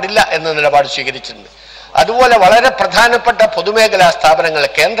അനുവദിക്കാൻ പാടില്ല എന്ന നിലപാട് സ്വീകരിച്ചിട്ടുണ്ട്. അതുപോലെ വളരെ പ്രധാനപ്പെട്ട പൊതുമേഖലാ സ്ഥാപനങ്ങൾ,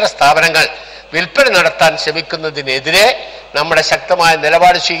 കേന്ദ്ര സ്ഥാപനങ്ങൾ വിൽപ്പന നടത്താൻ ശ്രമിക്കുന്നതിനെതിരെ നമ്മുടെ ശക്തമായ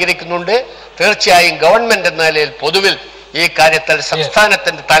നിലപാട് സ്വീകരിക്കുന്നുണ്ട്. തീർച്ചയായും ഗവൺമെന്റ് എന്ന നിലയിൽ പൊതുവിൽ ഈ കാര്യത്തിൽ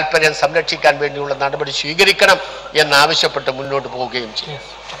സംസ്ഥാനത്തിന്റെ താല്പര്യം സംരക്ഷിക്കാൻ വേണ്ടിയുള്ള നടപടി സ്വീകരിക്കണം എന്നാവശ്യപ്പെട്ട് മുന്നോട്ട് പോവുകയും ചെയ്യും.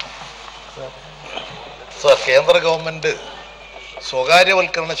 സർ, കേന്ദ്ര ഗവൺമെന്റ്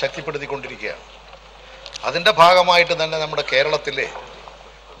സ്വകാര്യവൽക്കരണം ശക്തിപ്പെടുത്തിക്കൊണ്ടിരിക്കുകയാണ്. അതിന്റെ ഭാഗമായിട്ട് തന്നെ നമ്മുടെ കേരളത്തിലെ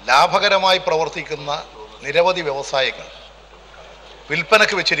ലാഭകരമായി പ്രവർത്തിക്കുന്ന നിരവധി വ്യവസായങ്ങൾ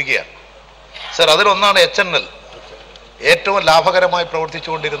വിൽപ്പനക്ക് വെച്ചിരിക്കുകയാണ്. സർ, അതിലൊന്നാണ് HNL. ഏറ്റവും ലാഭകരമായി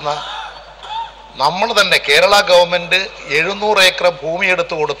പ്രവർത്തിച്ചുകൊണ്ടിരുന്ന നമ്മൾ തന്നെ കേരള ഗവൺമെന്റ് 700 ഏക്കർ ഭൂമി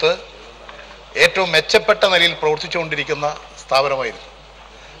എടുത്തു കൊടുത്ത് ഏറ്റവും മെച്ചപ്പെട്ട നിലയിൽ പ്രവർത്തിച്ചുകൊണ്ടിരിക്കുന്ന സ്ഥാപനമായിരുന്നു.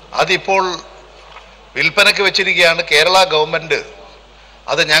 അതിപ്പോൾ വിൽപ്പനയ്ക്ക് വെച്ചിരിക്കുകയാണ്. കേരള ഗവൺമെന്റ്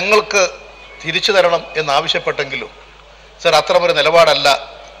അത് ഞങ്ങൾക്ക് തിരിച്ചു തരണം എന്നാവശ്യപ്പെട്ടെങ്കിലും സർ, അത്തരമൊരു നിലപാടല്ല.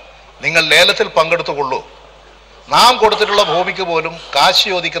 നിങ്ങൾ ലേലത്തിൽ പങ്കെടുത്തുകൊള്ളൂ, നാം കൊടുത്തിട്ടുള്ള ഭൂമിക്ക് പോലും കാശ്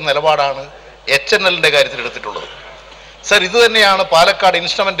ചോദിക്കുന്ന നിലപാടാണ് HNLന്റെ കാര്യത്തിൽ എടുത്തിട്ടുള്ളത്. സർ, ഇത് തന്നെയാണ് പാലക്കാട്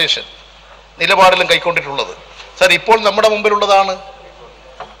ഇൻസ്ട്രുമെന്റേഷൻ നിലപാടിലും കൈക്കൊണ്ടിട്ടുള്ളത്. സർ, ഇപ്പോൾ നമ്മുടെ മുമ്പിലുള്ളതാണ്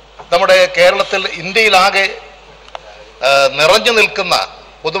നമ്മുടെ കേരളത്തിൽ ഇന്ത്യയിലാകെ നിറഞ്ഞു നിൽക്കുന്ന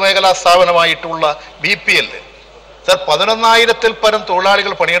പൊതുമേഖലാ സ്ഥാപനമായിട്ടുള്ള BPL. സർ, 11,000-ൽ പരം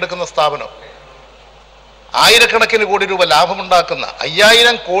തൊഴിലാളികൾ പണിയെടുക്കുന്ന സ്ഥാപനം, ആയിരക്കണക്കിന് കോടി രൂപ ലാഭമുണ്ടാക്കുന്ന,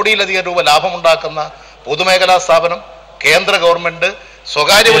 5000 കോടിയിലധികം രൂപ ലാഭമുണ്ടാക്കുന്ന പൊതുമേഖലാ സ്ഥാപനം കേന്ദ്ര ഗവൺമെന്റ്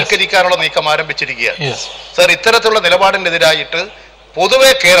സ്വകാര്യവൽക്കരിക്കാനുള്ള നീക്കം ആരംഭിച്ചിരിക്കുകയാണ്. സർ, ഇത്തരത്തിലുള്ള നിലപാടിനെതിരായിട്ട്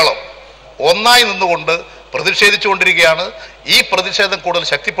പൊതുവെ കേരളം ഒന്നായി നിന്നുകൊണ്ട് പ്രതിഷേധിച്ചുകൊണ്ടിരിക്കുകയാണ്. ഈ പ്രതിഷേധം കൂടുതൽ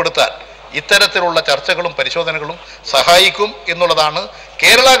ശക്തിപ്പെടുത്താൻ ഇത്തരത്തിലുള്ള ചർച്ചകളും പരിശോധനകളും സഹായിക്കും എന്നുള്ളതാണ്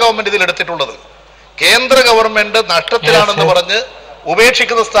കേരള ഗവൺമെന്റ് ഇതിലെടുത്തിട്ടുള്ളത്. കേന്ദ്ര ഗവൺമെന്റ് നഷ്ടത്തിലാണെന്ന് പറഞ്ഞ്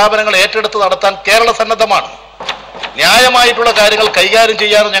ഉപേക്ഷിക്കുന്ന സ്ഥാപനങ്ങൾ ഏറ്റെടുത്ത് നടത്താൻ കേരള സന്നദ്ധമാണ്. ന്യായമായിട്ടുള്ള കാര്യങ്ങൾ കൈകാര്യം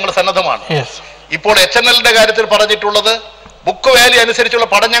ചെയ്യാനും ഞങ്ങൾ സന്നദ്ധമാണ്. ഇപ്പോൾ HNLന്റെ കാര്യത്തിൽ പറഞ്ഞിട്ടുള്ളത് ബുക്ക് വാല്യൂ അനുസരിച്ചുള്ള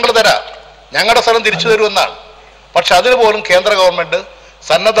പണം ഞങ്ങൾ തരാം, ഞങ്ങളുടെ സ്ഥലം തിരിച്ചു തരുമെന്നാണ്. പക്ഷെ അതിന് പോലും കേന്ദ്ര ഗവൺമെന്റ്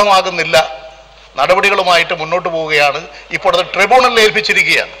സന്നദ്ധമാകുന്നില്ല, നടപടികളുമായിട്ട് മുന്നോട്ട് പോവുകയാണ്. ഇപ്പോൾ അത് ട്രിബ്യൂണലിനെ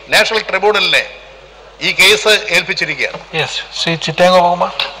ഏൽപ്പിച്ചിരിക്കുകയാണ്, നാഷണൽ ട്രിബ്യൂണലിനെ ഈ കേസ് ഏൽപ്പിച്ചിരിക്കുകയാണ്.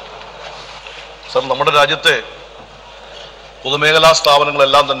 സർ, നമ്മുടെ രാജ്യത്തെ പൊതുമേഖലാ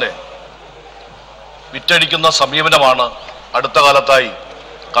സ്ഥാപനങ്ങളെല്ലാം തന്നെ വിറ്റഴിക്കുന്ന സമീപനമാണ് അടുത്ത കാലത്തായി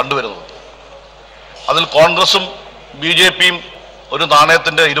കണ്ടുവരുന്നത്. അതിൽ കോൺഗ്രസും BJPയും ഒരു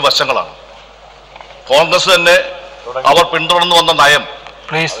നാണയത്തിന്റെ ഇരുവശങ്ങളാണ്. കോൺഗ്രസ് തന്നെ അവർ പിന്തുടർന്നു വന്ന നയം,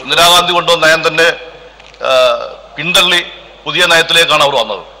 ഇന്ദിരാഗാന്ധി കൊണ്ടുവന്ന നയം തന്നെ പിന്തള്ളി പുതിയ നയത്തിലേക്കാണ് അവർ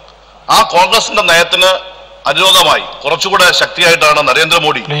വന്നത്. ആ കോൺഗ്രസിന്റെ നയത്തിന് അനുരോധമായി കുറച്ചുകൂടെ ശക്തിയായിട്ടാണ്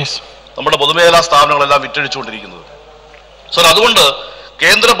നരേന്ദ്രമോദി നമ്മുടെ പൊതുമേഖലാ സ്ഥാപനങ്ങളെല്ലാം വിറ്റഴിച്ചുകൊണ്ടിരിക്കുന്നത്. സർ, അതുകൊണ്ട്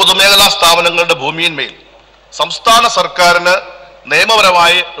കേന്ദ്ര പൊതുമേഖലാ സ്ഥാപനങ്ങളുടെ ഭൂമിയിന്മേൽ സംസ്ഥാന സർക്കാരിന്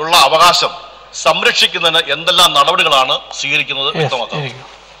നിയമപരമായി ഉള്ള അവകാശം സംരക്ഷിക്കുന്നതിന് എന്തെല്ലാം നടപടികളാണ് സ്വീകരിക്കുന്നത് വ്യക്തമാക്കാം.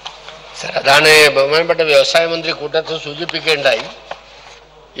 സർ, അതാണ് ബഹുമാനപ്പെട്ട വ്യവസായ മന്ത്രി കൂട്ടത്തിൽ സൂചിപ്പിക്കേണ്ടായി.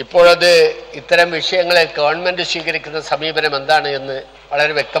 ഇപ്പോഴത് ഇത്തരം വിഷയങ്ങളിൽ ഗവൺമെന്റ് സ്വീകരിക്കുന്ന സമീപനം എന്താണ് എന്ന്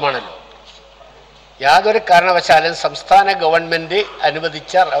വളരെ വ്യക്തമാണല്ലോ. യാതൊരു കാരണവശാലും സംസ്ഥാന ഗവൺമെന്റ്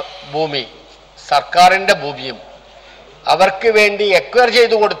അനുവദിച്ച ഭൂമി സർക്കാരിന്റെ ഭൂമിയും അവർക്ക് വേണ്ടി എക്വയർ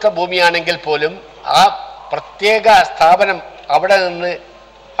ചെയ്തു കൊടുത്ത ഭൂമിയാണെങ്കിൽ പോലും ആ പ്രത്യേക സ്ഥാപനം അവിടെ നിന്ന്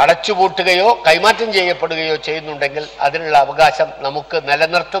അടച്ചുപൂട്ടുകയോ കൈമാറ്റം ചെയ്യപ്പെടുകയോ ചെയ്യുന്നുണ്ടെങ്കിൽ അതിനുള്ള അവകാശം നമുക്ക്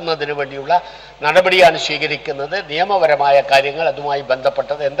നിലനിർത്തുന്നതിന് വേണ്ടിയുള്ള നടപടിയാണ് സ്വീകരിക്കുന്നത്. നിയമപരമായ കാര്യങ്ങൾ അതുമായി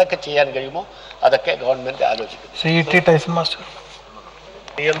ബന്ധപ്പെട്ടത് എന്തൊക്കെ ചെയ്യാൻ കഴിയുമോ അതൊക്കെ ഗവൺമെന്റ് ആലോചിക്കുന്നു.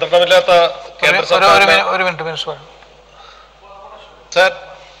 നിയന്ത്രണമില്ലാത്ത കേന്ദ്ര സർക്കാർ സർ,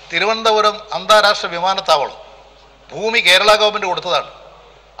 തിരുവനന്തപുരം അന്താരാഷ്ട്ര വിമാനത്താവളം ഭൂമി കേരള ഗവൺമെന്റ് കൊടുത്തതാണ്.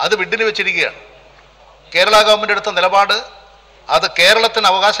 അത് ബിഡിന് വെച്ചിരിക്കുകയാണ്. കേരള ഗവൺമെന്റ് എടുത്ത നിലപാട് അത് കേരളത്തിന്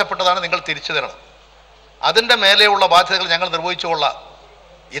അവകാശപ്പെട്ടതാണ്, നിങ്ങൾ തിരിച്ചു തരണം. അതിൻ്റെ മേലെയുള്ള ബാധ്യതകൾ ഞങ്ങൾ നിർവഹിച്ചുകൊള്ളാം.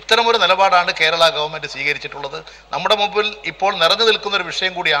 ഇത്തരമൊരു നിലപാടാണ് കേരള ഗവൺമെന്റ് സ്വീകരിച്ചിട്ടുള്ളത്. നമ്മുടെ മുമ്പിൽ ഇപ്പോൾ നിറഞ്ഞു നിൽക്കുന്ന ഒരു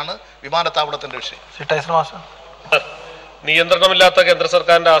വിഷയം കൂടിയാണ് വിമാനത്താവളത്തിന്റെ വിഷയം. നിയന്ത്രണമില്ലാത്ത കേന്ദ്ര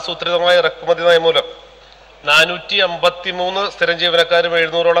സർക്കാരിന്റെ ആസൂത്രിതമായ ഇറക്കുമതി നയം മൂലം 453 സ്ഥിരം ജീവനക്കാരും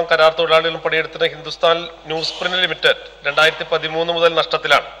 700ഓളം കരാർ തൊഴിലാളികളും പണിയെടുക്കുന്ന ഹിന്ദുസ്ഥാൻ ന്യൂസ് പ്രിന്റ് ലിമിറ്റഡ് 2013 മുതൽ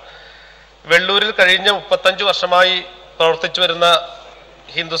നഷ്ടത്തിലാണ്. വെള്ളൂരിൽ കഴിഞ്ഞ 35 വർഷമായി പ്രവർത്തിച്ചു വരുന്ന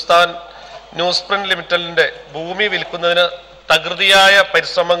ഹിന്ദുസ്ഥാൻ ന്യൂസ് പ്രിന്റ് ലിമിറ്റഡിന്റെ ഭൂമി വിൽക്കുന്നതിന് തകൃതിയായ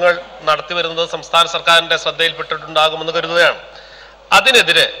പരിശ്രമങ്ങൾ നടത്തി വരുന്നത് സംസ്ഥാന സർക്കാരിന്റെ ശ്രദ്ധയിൽപ്പെട്ടിട്ടുണ്ടാകുമെന്ന് കരുതുകയാണ്.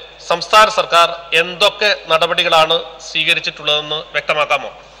 അതിനെതിരെ സംസ്ഥാന സർക്കാർ എന്തൊക്കെ നടപടികളാണ് സ്വീകരിച്ചിട്ടുള്ളതെന്ന് വ്യക്തമാക്കാമോ?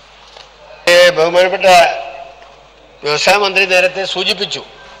 ബഹുമാനപ്പെട്ട വ്യവസായ മന്ത്രി നേരത്തെ സൂചിപ്പിച്ചു,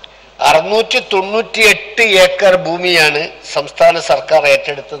 698 ഏക്കർ ഭൂമിയാണ് സംസ്ഥാന സർക്കാർ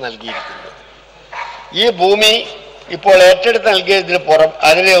ഏറ്റെടുത്ത് നൽകിയിരിക്കുന്നത്. ഈ ഭൂമി ഇപ്പോൾ ഏറ്റെടുത്ത് നൽകിയതിന്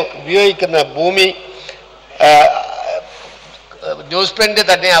അതിന് ഉപയോഗിക്കുന്ന ഭൂമി ന്യൂസ് പ്രിന്റ്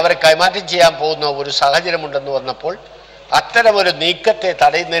തന്നെ അവരെ കൈമാറ്റം ചെയ്യാൻ പോകുന്ന ഒരു സാഹചര്യമുണ്ടെന്ന് വന്നപ്പോൾ അത്തരമൊരു നീക്കത്തെ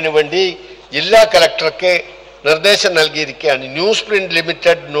തടയുന്നതിന് വേണ്ടി ജില്ലാ കളക്ടർക്ക് നിർദ്ദേശം നൽകിയിരിക്കുകയാണ്. ന്യൂസ് പ്രിന്റ്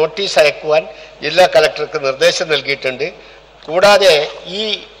ലിമിറ്റഡ് നോട്ടീസ് അയക്കുവാൻ ജില്ലാ കളക്ടർക്ക് നിർദ്ദേശം നൽകിയിട്ടുണ്ട്. കൂടാതെ ഈ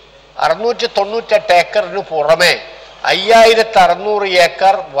 698 ഏക്കറിന് പുറമെ 5600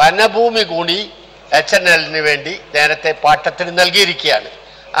 ഏക്കർ വനഭൂമി കൂടി HNL-ന് വേണ്ടി നേരത്തെ പാട്ടത്തിന് നൽകിയിരിക്കുകയാണ്.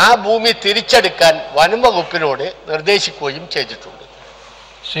 ആ ഭൂമി തിരിച്ചെടുക്കാൻ വനം വകുപ്പിനോട് നിർദ്ദേശിക്കുകയും ചെയ്തിട്ടുണ്ട്.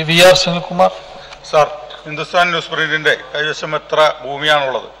 Shri VR Sunilkumar. Sir, Hindustan news പ്രിന്റിന്റെ കൈവശം എത്ര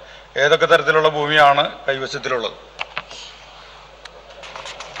ഭൂമിയാണുള്ളത്? ഏതൊക്കെ തരത്തിലുള്ള ഭൂമിയാണ് കൈവശത്തിലുള്ളത്?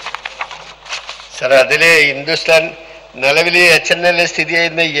 സാർ, അതില് ഹിന്ദുസ്ഥാൻ നിലവിൽ HNL സ്ഥിതി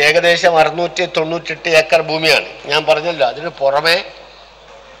ചെയ്യുന്ന ഏകദേശം 698 ഏക്കർ ഭൂമിയാണ്. ഞാൻ പറഞ്ഞല്ലോ, അതിന് പുറമെ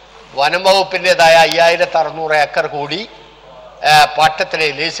വനം വകുപ്പിൻ്റെതായ 5600 ഏക്കർ കൂടി പാട്ടത്തിലെ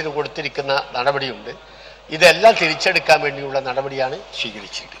ലീസിന് കൊടുത്തിരിക്കുന്ന നടപടിയുണ്ട്. ഇതെല്ലാം തിരിച്ചെടുക്കാൻ വേണ്ടിയുള്ള നടപടിയാണ്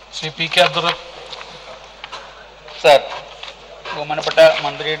സ്വീകരിച്ചിരിക്കുന്നത്. ശ്രീ PK അബ്ദുറ. സാർ, ബഹുമാനപ്പെട്ട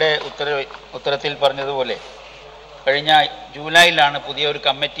മന്ത്രിയുടെ ഉത്തരത്തിൽ പറഞ്ഞതുപോലെ കഴിഞ്ഞ ജൂലൈയിലാണ് പുതിയ ഒരു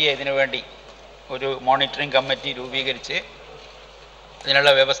കമ്മിറ്റിയെ ഇതിനു വേണ്ടി ഒരു മോണിറ്ററിംഗ് കമ്മിറ്റി രൂപീകരിച്ച് ഇതിനുള്ള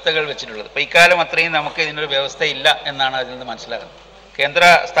വ്യവസ്ഥകൾ വെച്ചിട്ടുള്ളത്. അപ്പോൾ ഇക്കാലം അത്രയും നമുക്ക് ഇതിനൊരു വ്യവസ്ഥയില്ല എന്നാണ് അതിൽ നിന്ന് മനസ്സിലാകുന്നത്. കേന്ദ്ര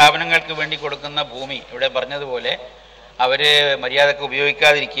സ്ഥാപനങ്ങൾക്ക് വേണ്ടി കൊടുക്കുന്ന ഭൂമി ഇവിടെ പറഞ്ഞതുപോലെ അവർ മര്യാദക്ക്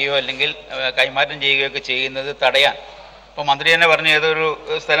ഉപയോഗിക്കാതിരിക്കുകയോ അല്ലെങ്കിൽ കൈമാറ്റം ചെയ്യുകയോ ഒക്കെ ചെയ്യുന്നത് തടയാൻ, ഇപ്പോൾ മന്ത്രി തന്നെ പറഞ്ഞു ഏതൊരു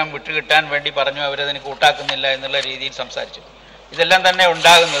സ്ഥലം വിട്ടുകിട്ടാൻ വേണ്ടി പറഞ്ഞു അവരതിന് കൂട്ടാക്കുന്നില്ല എന്നുള്ള രീതിയിൽ സംസാരിച്ചു. ഇതെല്ലാം തന്നെ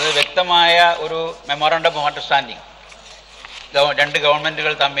ഉണ്ടാകുന്നത് വ്യക്തമായ ഒരു മെമ്മോറണ്ടം ഓഫ് അണ്ടർസ്റ്റാൻഡിങ് രണ്ട്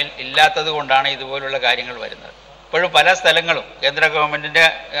ഗവൺമെൻറ്റുകൾ തമ്മിൽ ഇല്ലാത്തത് കൊണ്ടാണ് ഇതുപോലുള്ള കാര്യങ്ങൾ വരുന്നത്. ഇപ്പോഴും പല സ്ഥലങ്ങളും കേന്ദ്ര ഗവൺമെൻറ്റിൻ്റെ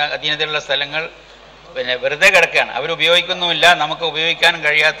അധീനതയിലുള്ള സ്ഥലങ്ങൾ വെറുതെ കിടക്കുകയാണ്, അവരുപയോഗിക്കുന്നുമില്ല. നമുക്ക് ഉപയോഗിക്കാനും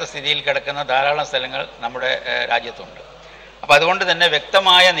കഴിയാത്ത സ്ഥിതിയിൽ കിടക്കുന്ന ധാരാളം സ്ഥലങ്ങൾ നമ്മുടെ രാജ്യത്തുണ്ട്. അപ്പോൾ അതുകൊണ്ട് തന്നെ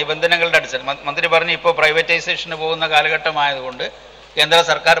വ്യക്തമായ നിബന്ധനകളുടെ അടിസ്ഥാനം മന്ത്രി പറഞ്ഞു ഇപ്പോൾ പ്രൈവറ്റൈസേഷന് പോകുന്ന കാലഘട്ടമായതുകൊണ്ട് കേന്ദ്ര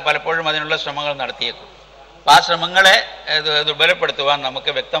സർക്കാർ പലപ്പോഴും അതിനുള്ള ശ്രമങ്ങൾ നടത്തിയേക്കും. അപ്പോൾ ആ ശ്രമങ്ങളെ ദുർബലപ്പെടുത്തുവാൻ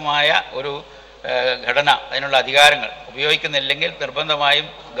നമുക്ക് വ്യക്തമായ ഒരു ഘടന, അതിനുള്ള അധികാരങ്ങൾ ഉപയോഗിക്കുന്നില്ലെങ്കിൽ നിർബന്ധമായും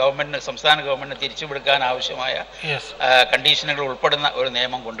സംസ്ഥാന ഗവൺമെന്റിന് തിരിച്ചുവിടുക്കാൻ ആവശ്യമായ കണ്ടീഷനുകൾ ഉൾപ്പെടുന്ന ഒരു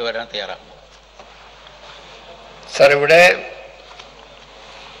നിയമം കൊണ്ടുവരാൻ തയ്യാറാകും. സാർ, ഇവിടെ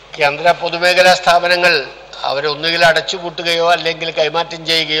കേന്ദ്ര പൊതുമേഖലാ സ്ഥാപനങ്ങൾ അവരൊന്നുകിൽ അടച്ചുപൂട്ടുകയോ അല്ലെങ്കിൽ കൈമാറ്റം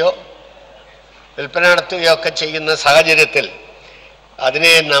ചെയ്യുകയോ വിൽപ്പന നടത്തുകയോ ഒക്കെ ചെയ്യുന്ന സാഹചര്യത്തിൽ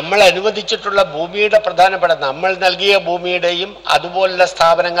അതിനെ നമ്മൾ അനുവദിച്ചിട്ടുള്ള ഭൂമിയുടെ പ്രധാനപ്പെട്ട നമ്മൾ നൽകിയ ഭൂമിയുടെയും അതുപോലുള്ള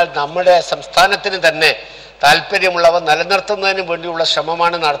സ്ഥാപനങ്ങൾ നമ്മുടെ സംസ്ഥാനത്തിന് തന്നെ താല്പര്യമുള്ളവ നിലനിർത്തുന്നതിന് വേണ്ടിയുള്ള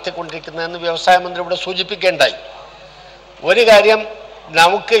ശ്രമമാണ് നടത്തിക്കൊണ്ടിരിക്കുന്നതെന്ന് വ്യവസായ മന്ത്രി ഇവിടെ സൂചിപ്പിക്കേണ്ടായി. ഒരു കാര്യം,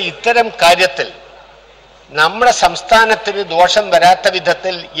 നമുക്ക് ഇത്തരം കാര്യത്തിൽ നമ്മുടെ സംസ്ഥാനത്തിന് ദോഷം വരാത്ത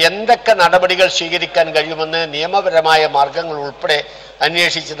വിധത്തിൽ എന്തൊക്കെ നടപടികൾ സ്വീകരിക്കാൻ കഴിയുമെന്ന് നിയമപരമായ മാർഗങ്ങൾ ഉൾപ്പെടെ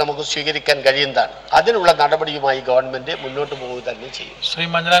അന്വേഷിച്ച് നമുക്ക് സ്വീകരിക്കാൻ കഴിയുന്നതാണ്. അതിനുള്ള നടപടിയുമായി ഗവൺമെന്റ് മുന്നോട്ട് പോവുക തന്നെ ചെയ്യും. ശ്രീ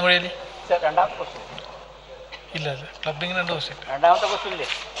മഞ്ഞളാംകുഴിയിൽ. രണ്ടാമത്തെ ക്വസ്റ്റ്യൻ ഇല്ല, ക്ലബിംഗ് രണ്ട് ക്വസ്റ്റ്യൻ. രണ്ടാമത്തെ ക്വസ്റ്റ്യൻ ഇല്ലേ?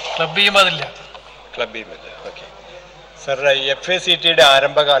 ക്ലബ് ചെയ്യുമ്പോൾ അതില്ല. ക്ലബ് ചെയ്യുന്നില്ല. ഓക്കെ സാർ, FACTയുടെ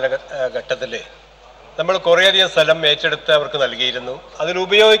ആരംഭ കാലഘട്ടത്തിൽ നമ്മൾ കുറേയധികം സ്ഥലം ഏറ്റെടുത്ത് അവർക്ക് നൽകിയിരുന്നു. അതിൽ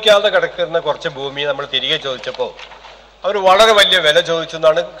ഉപയോഗിക്കാതെ കിടക്കുന്ന കുറച്ച് ഭൂമി നമ്മൾ തിരികെ ചോദിച്ചപ്പോൾ അവർ വളരെ വലിയ വില ചോദിച്ചു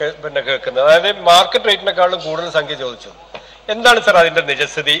എന്നാണ് പിന്നെ കേൾക്കുന്നത്. അതായത് മാർക്കറ്റ് റേറ്റിനേക്കാളും കൂടുതൽ സംഖ്യ ചോദിച്ചു. എന്താണ് സാർ അതിന്റെ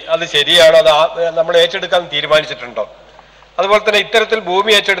നിജസ്ഥിതി? അത് ശരിയാണോ? അത് നമ്മൾ ഏറ്റെടുക്കാൻ തീരുമാനിച്ചിട്ടുണ്ടോ? അതുപോലെ തന്നെ ഇത്തരത്തിൽ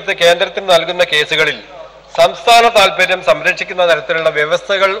ഭൂമി ഏറ്റെടുത്ത് കേന്ദ്രത്തിന് നൽകുന്ന കേസുകളിൽ സംസ്ഥാന താല്പര്യം സംരക്ഷിക്കുന്ന തരത്തിലുള്ള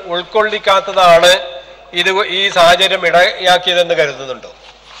വ്യവസ്ഥകൾ ഉൾക്കൊള്ളിക്കാത്തതാണ് ഈ സാഹചര്യം ഇടയാക്കിയതെന്ന് കരുതുന്നുണ്ടോ?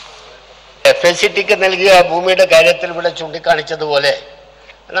 FACTക്ക് നൽകിയ ഭൂമിയുടെ കാര്യത്തിൽ ഇവിടെ ചൂണ്ടിക്കാണിച്ചതുപോലെ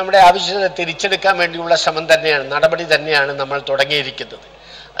നമ്മുടെ ആവശ്യകത തിരിച്ചെടുക്കാൻ വേണ്ടിയുള്ള ശ്രമം തന്നെയാണ്, നടപടി തന്നെയാണ് നമ്മൾ തുടങ്ങിയിരിക്കുന്നത്.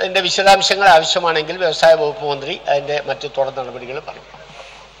 അതിൻ്റെ വിശദാംശങ്ങൾ ആവശ്യമാണെങ്കിൽ വ്യവസായ വകുപ്പ് മന്ത്രി അതിൻ്റെ മറ്റു തുടർ നടപടികൾ പറയും.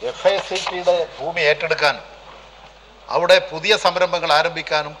 FACTയുടെ ഭൂമി ഏറ്റെടുക്കാനും അവിടെ പുതിയ സംരംഭങ്ങൾ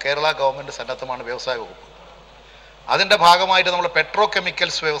ആരംഭിക്കാനും കേരള ഗവൺമെൻറ് സന്നദ്ധമാണ്, വ്യവസായ വകുപ്പ്. അതിൻ്റെ ഭാഗമായിട്ട് നമ്മൾ പെട്രോ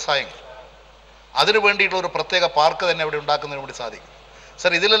കെമിക്കൽസ് വ്യവസായങ്ങൾ അതിനു വേണ്ടിയിട്ടുള്ള ഒരു പ്രത്യേക പാർക്ക് തന്നെ അവിടെ ഉണ്ടാക്കുന്നതിന് വേണ്ടി സാധിക്കും.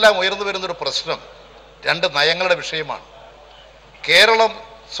 സർ, ഇതിലെല്ലാം ഉയർന്നു വരുന്നൊരു പ്രശ്നം രണ്ട് നയങ്ങളുടെ വിഷയമാണ്. കേരളം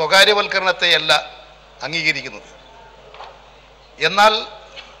സ്വകാര്യവൽക്കരണത്തെയല്ല അംഗീകരിക്കുന്നത്. എന്നാൽ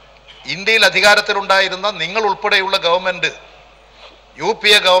ഇന്ത്യയിൽ അധികാരത്തിലുണ്ടായിരുന്ന നിങ്ങൾ ഉൾപ്പെടെയുള്ള ഗവൺമെൻറ്,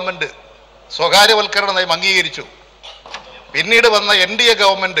 UPA ഗവൺമെൻറ് സ്വകാര്യവൽക്കരണ നയം അംഗീകരിച്ചു. പിന്നീട് വന്ന NDA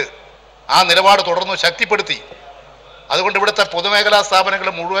ഗവൺമെൻറ് ആ നിലപാട് തുടർന്നു ശക്തിപ്പെടുത്തി. അതുകൊണ്ട് ഇവിടുത്തെ പൊതുമേഖലാ സ്ഥാപനങ്ങൾ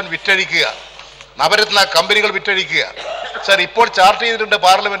മുഴുവൻ വിറ്റഴിക്കുക, നവരത്ന കമ്പനികൾ വിറ്റഴിക്കുക. സർ, ഇപ്പോൾ ചാർട്ട് ചെയ്തിട്ടുണ്ട്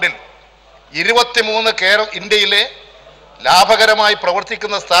പാർലമെന്റിൽ 23 ഇന്ത്യയിലെ ലാഭകരമായി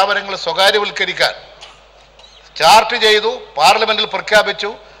പ്രവർത്തിക്കുന്ന സ്ഥാപനങ്ങൾ സ്വകാര്യവൽക്കരിക്കാൻ ചാർട്ട് ചെയ്തു, പാർലമെന്റിൽ പ്രഖ്യാപിച്ചു.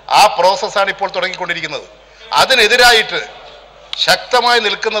 ആ പ്രോസസ്സാണ് ഇപ്പോൾ തുടങ്ങിക്കൊണ്ടിരിക്കുന്നത്. അതിനെതിരായിട്ട് ശക്തമായി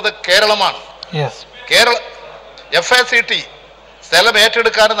നിൽക്കുന്നത് കേരളമാണ്. FACT സ്ഥലം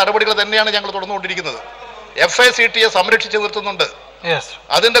ഏറ്റെടുക്കാനും നടപടികൾ തന്നെയാണ് ഞങ്ങൾ തുടർന്നുകൊണ്ടിരിക്കുന്നത്. FACTയെ സംരക്ഷിച്ചു നിർത്തുന്നുണ്ട്.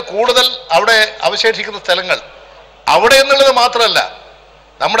 അതിന്റെ കൂടുതൽ അവിടെ അവശേഷിക്കുന്ന സ്ഥലങ്ങൾ അവിടെ എന്നുള്ളത് മാത്രമല്ല,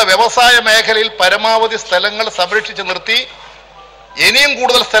 നമ്മുടെ വ്യവസായ മേഖലയിൽ പരമാവധി സ്ഥലങ്ങൾ സംരക്ഷിച്ചു നിർത്തി ഇനിയും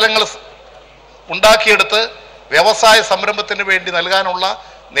കൂടുതൽ സ്ഥലങ്ങൾ ഉണ്ടാക്കിയെടുത്ത് വ്യവസായ സംരംഭത്തിന് വേണ്ടി നൽകാനുള്ള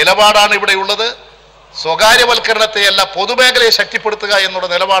നിലപാടാണ് ഇവിടെയുള്ളത്. സ്വകാര്യവൽക്കരണത്തെയല്ല പൊതുമേഖലയെ ശക്തിപ്പെടുത്തുക എന്നുള്ള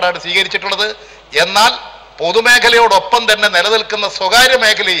നിലപാടാണ് സ്വീകരിച്ചിട്ടുള്ളത്. എന്നാൽ പൊതുമേഖലയോടൊപ്പം തന്നെ നിലനിൽക്കുന്ന സ്വകാര്യ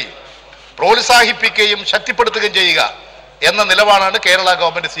മേഖലയെ പ്രോത്സാഹിപ്പിക്കുകയും ശക്തിപ്പെടുത്തുകയും ചെയ്യുക എന്ന നിലപാടാണ് കേരള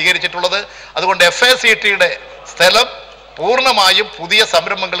ഗവൺമെന്റ് സ്വീകരിച്ചിട്ടുള്ളത്. അതുകൊണ്ട് FACTയുടെ സ്ഥലം പൂർണ്ണമായും പുതിയ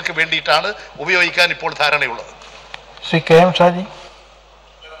സംരംഭങ്ങൾക്ക് വേണ്ടിയിട്ടാണ് ഉപയോഗിക്കാൻ ഇപ്പോൾ ധാരണയുള്ളത്.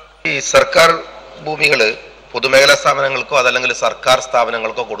 ഈ സർക്കാർ ഭൂമികൾ പൊതുമേഖലാ സ്ഥാപനങ്ങൾക്കോ അതല്ലെങ്കിൽ സർക്കാർ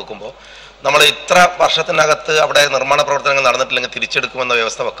സ്ഥാപനങ്ങൾക്കോ കൊടുക്കുമ്പോൾ നമ്മൾ ഇത്ര വർഷത്തിനകത്ത് അവിടെ നിർമ്മാണ പ്രവർത്തനങ്ങൾ നടന്നിട്ടില്ലെങ്കിൽ തിരിച്ചെടുക്കുമെന്ന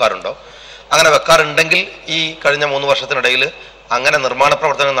വ്യവസ്ഥ വെക്കാറുണ്ടോ? അങ്ങനെ വെക്കാറുണ്ടെങ്കിൽ ഈ കഴിഞ്ഞ 3 വർഷത്തിനിടയിൽ അങ്ങനെ നിർമ്മാണ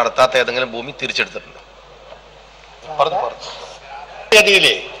പ്രവർത്തനം നടത്താത്ത ഏതെങ്കിലും ഭൂമി തിരിച്ചെടുത്തിട്ടുണ്ടോ?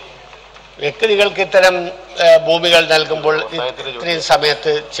 ഗതിയിലെ വ്യക്തികൾക്ക് ഇത്തരം ഭൂമികൾ നൽകുമ്പോൾ ഇത്രയും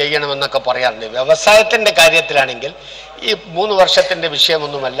സമയത്ത് ചെയ്യണമെന്നൊക്കെ പറയാറുണ്ട്. വ്യവസായത്തിന്റെ കാര്യത്തിലാണെങ്കിൽ ഈ 3 വർഷത്തിന്റെ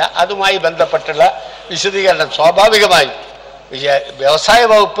വിഷയമൊന്നുമല്ല. അതുമായി ബന്ധപ്പെട്ടുള്ള വിശദീകരണം സ്വാഭാവികമായും വ്യവസായ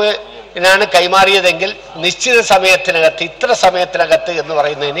വകുപ്പിനാണ് കൈമാറിയതെങ്കിൽ നിശ്ചിത സമയത്തിനകത്ത് ഇത്ര സമയത്തിനകത്ത് എന്ന്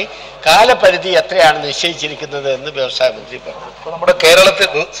പറയുന്നതിന് കാലപരിധി എത്രയാണ് നിശ്ചയിച്ചിരിക്കുന്നത് എന്ന് വ്യവസായ മന്ത്രി പറഞ്ഞു. നമ്മുടെ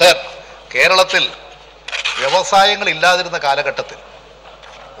കേരളത്തിൽ വ്യവസായങ്ങൾ ഇല്ലാതിരുന്ന കാലഘട്ടത്തിൽ,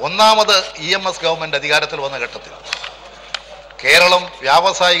 ഒന്നാമത് EMS ഗവൺമെന്റ് അധികാരത്തിൽ വന്ന ഘട്ടത്തിൽ കേരളം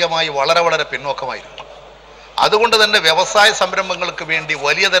വ്യാവസായികമായി വളരെ വളരെ പിന്നോക്കമായിരുന്നു. അതുകൊണ്ട് തന്നെ വ്യവസായ സംരംഭങ്ങൾക്ക് വേണ്ടി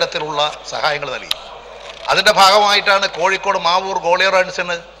വലിയ തരത്തിലുള്ള സഹായങ്ങൾ നൽകി. അതിൻ്റെ ഭാഗമായിട്ടാണ് കോഴിക്കോട് മാവൂർ ഗോളിയർ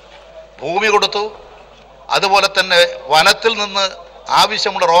ആൻഡ്സിന് ഭൂമി കൊടുത്തു. അതുപോലെ തന്നെ വനത്തിൽ നിന്ന്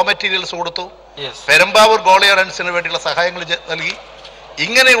ആവശ്യമുള്ള റോ മെറ്റീരിയൽസ് കൊടുത്തു. പെരുമ്പാവൂർ ഗോളിയർ ആൻഡ്സിന് വേണ്ടിയുള്ള സഹായങ്ങൾ നൽകി.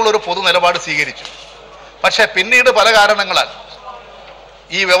 ഇങ്ങനെയുള്ളൊരു പൊതു നിലപാട് സ്വീകരിച്ചു. പക്ഷേ പിന്നീട് പല കാരണങ്ങളാൽ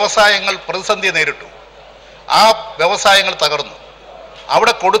ഈ വ്യവസായങ്ങൾ പ്രതിസന്ധി നേരിട്ടു. ആ വ്യവസായങ്ങൾ തകർന്നു.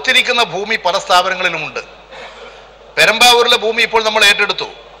 അവിടെ കൊടുത്തിരിക്കുന്ന ഭൂമി പല സ്ഥാപനങ്ങളിലുമുണ്ട്. പെരുമ്പാവൂരിലെ ഭൂമി ഇപ്പോൾ നമ്മൾ ഏറ്റെടുത്തു.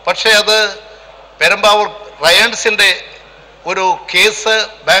 പക്ഷേ അത് പെരുമ്പാവൂർ റയൺസിൻ്റെ ഒരു കേസ്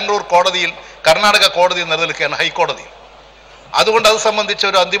ബാംഗ്ലൂർ കോടതിയിൽ, കർണാടക കോടതിയിൽ നിലനിൽക്കുകയാണ്, ഹൈക്കോടതിയിൽ. അതുകൊണ്ട് അത് സംബന്ധിച്ച്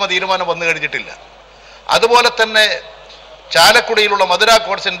ഒരു അന്തിമ തീരുമാനം വന്നു കഴിഞ്ഞിട്ടില്ല. അതുപോലെ തന്നെ ചാലക്കുടിയിലുള്ള മധുര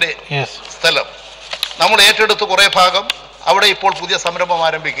കോട്സിൻ്റെ സ്ഥലം നമ്മൾ ഏറ്റെടുത്ത് കുറേ ഭാഗം, അവിടെ ഇപ്പോൾ പുതിയ സംരംഭം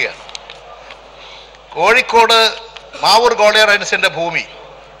ആരംഭിക്കുകയാണ്. കോഴിക്കോട് മാവൂർ ഗോളിയർ ആൻഡ്സിൻ്റെ ഭൂമി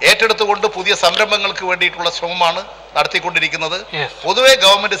ഏറ്റെടുത്തുകൊണ്ട് പുതിയ സംരംഭങ്ങൾക്ക് വേണ്ടിയിട്ടുള്ള ശ്രമമാണ് നടത്തിക്കൊണ്ടിരിക്കുന്നത്. പൊതുവെ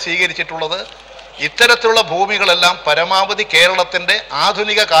ഗവൺമെന്റ് സ്വീകരിച്ചിട്ടുള്ളത് ഇത്തരത്തിലുള്ള ഭൂമികളെല്ലാം പരമാവധി കേരളത്തിന്റെ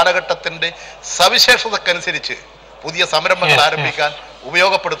ആധുനിക കാലഘട്ടത്തിന്റെ സവിശേഷതക്കനുസരിച്ച് പുതിയ സംരംഭങ്ങൾ ആരംഭിക്കാൻ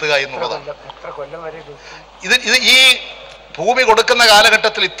ഉപയോഗപ്പെടുത്തുക എന്നുള്ളതാണ്. ഇത് ഈ ഭൂമി കൊടുക്കുന്ന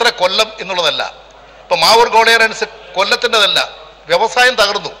കാലഘട്ടത്തിൽ ഇത്ര കൊല്ലം എന്നുള്ളതല്ല. ഇപ്പൊ മാവൂർ ഗോളിയർ ആൻഡ്സ് കൊല്ലത്തിൻ്റെതല്ല, വ്യവസായം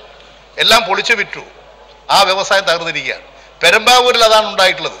തകർന്നു, എല്ലാം പൊളിച്ചു വിറ്റു, ആ വ്യവസായം തകർന്നിരിക്കുകയാണ്. പെരുമ്പാവൂരിൽ അതാണ്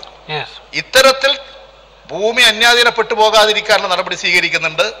ഉണ്ടായിട്ടുള്ളത്. ഇത്തരത്തിൽ ഭൂമി അന്യാധീനപ്പെട്ടു പോകാതിരിക്കാനുള്ള നടപടി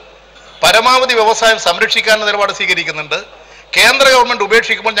സ്വീകരിക്കുന്നുണ്ട്. പരമാവധി വ്യവസായം സംരക്ഷിക്കാൻ നിലപാട് സ്വീകരിക്കുന്നുണ്ട്. കേന്ദ്ര ഗവൺമെന്റ്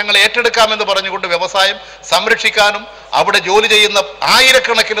ഉപേക്ഷിക്കുമ്പോൾ ഞങ്ങൾ ഏറ്റെടുക്കാമെന്ന് പറഞ്ഞുകൊണ്ട് വ്യവസായം സംരക്ഷിക്കാനും അവിടെ ജോലി ചെയ്യുന്ന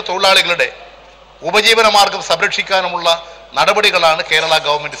ആയിരക്കണക്കിന് തൊഴിലാളികളുടെ ഉപജീവന മാർഗം സംരക്ഷിക്കാനുമുള്ള നടപടികളാണ് കേരള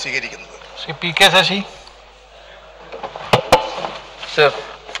ഗവൺമെന്റ് സ്വീകരിക്കുന്നത്.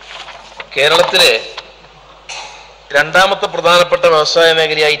 കേരളത്തിലെ രണ്ടാമത്തെ പ്രധാനപ്പെട്ട വ്യവസായ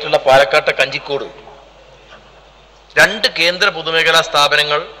മേഖലയായിട്ടുള്ള പാലക്കാട്ടെ കഞ്ചിക്കോട് 2 കേന്ദ്ര പൊതുമേഖലാ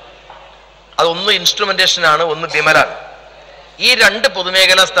സ്ഥാപനങ്ങൾ, അതൊന്ന് ഇൻസ്ട്രുമെന്റേഷൻ ആണ്, ഒന്ന് വിമലാണ്. ഈ 2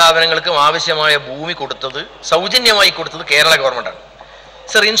 പൊതുമേഖലാ സ്ഥാപനങ്ങൾക്കും ആവശ്യമായ ഭൂമി സൗജന്യമായി കൊടുത്തത് കേരള ഗവൺമെന്റാണ്.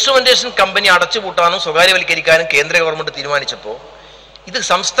 സർ, ഇൻസ്ട്രുമെന്റേഷൻ കമ്പനി അടച്ചുപൂട്ടാനും സ്വകാര്യവൽക്കരിക്കാനും കേന്ദ്ര ഗവൺമെന്റ് തീരുമാനിച്ചപ്പോൾ ഇത്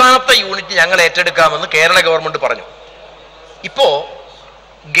സംസ്ഥാനത്തെ യൂണിറ്റ് ഞങ്ങൾ ഏറ്റെടുക്കാമെന്ന് കേരള ഗവൺമെന്റ് പറഞ്ഞു. ഇപ്പോ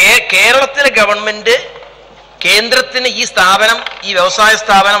കേരളത്തിലെ ഗവൺമെന്റ് കേന്ദ്രത്തിന് ഈ വ്യവസായ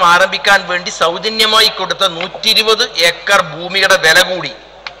സ്ഥാപനം ആരംഭിക്കാൻ വേണ്ടി സൗജന്യമായി കൊടുത്ത 120 ഏക്കർ ഭൂമിയുടെ വില കൂടി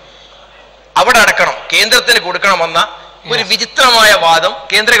അവിടെ അടക്കണം, കേന്ദ്രത്തിന് കൊടുക്കണമെന്ന ഒരു വിചിത്രമായ വാദം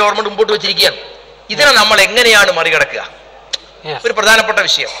കേന്ദ്ര ഗവൺമെന്റ് മുമ്പോട്ട് വെച്ചിരിക്കുകയാണ്. ഇതിനെ നമ്മൾ എങ്ങനെയാണ് മറികടക്കുക? ഒരു പ്രധാനപ്പെട്ട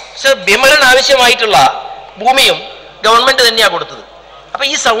വിഷയം. സർ, വിമലന് ആവശ്യമായിട്ടുള്ള ഭൂമിയും ഗവൺമെന്റ് തന്നെയാണ് കൊടുത്തത്. അപ്പൊ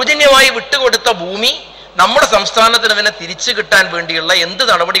ഈ സൗജന്യമായി വിട്ടുകൊടുത്ത ഭൂമി നമ്മുടെ സംസ്ഥാനത്തിന് തന്നെ തിരിച്ചു കിട്ടാൻ വേണ്ടിയുള്ള എന്ത്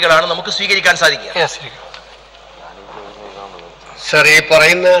നടപടികളാണ് നമുക്ക് സ്വീകരിക്കാൻ സാധിക്കുക? സർ, ഈ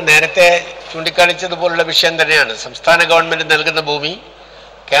പറയുന്ന നേരത്തെ ചൂണ്ടിക്കാണിച്ചതുപോലുള്ള വിഷയം തന്നെയാണ്. സംസ്ഥാന ഗവൺമെന്റ് നൽകുന്ന ഭൂമി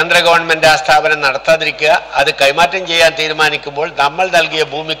കേന്ദ്ര ഗവൺമെന്റ് ആ സ്ഥാപനം നടത്താതിരിക്കുക, അത് കൈമാറ്റം ചെയ്യാൻ തീരുമാനിക്കുമ്പോൾ നമ്മൾ നൽകിയ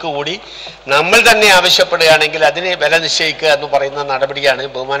ഭൂമിക്ക് കൂടി നമ്മൾ തന്നെ ആവശ്യപ്പെടുകയാണെങ്കിൽ അതിന് വില നിശ്ചയിക്കുക എന്ന് പറയുന്ന നടപടിയാണ്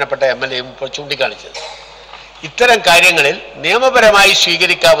ബഹുമാനപ്പെട്ട MLA ഇപ്പോൾ ചൂണ്ടിക്കാണിച്ചത്. ഇത്തരം കാര്യങ്ങളിൽ നിയമപരമായി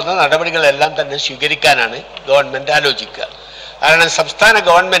സ്വീകരിക്കാവുന്ന നടപടികളെല്ലാം തന്നെ സ്വീകരിക്കാനാണ് ഗവൺമെന്റ് ആലോചിക്കുക. കാരണം സംസ്ഥാന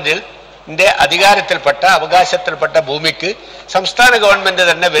ഗവൺമെന്റിന്റെ അധികാരത്തിൽപ്പെട്ട അവകാശത്തിൽപ്പെട്ട ഭൂമിക്ക് സംസ്ഥാന ഗവൺമെന്റ്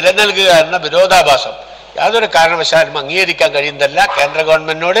തന്നെ വില നൽകുക എന്ന വിരോധാഭാസം യാതൊരു കാരണവശാലും അംഗീകരിക്കാൻ കഴിയുന്നതല്ല. കേന്ദ്ര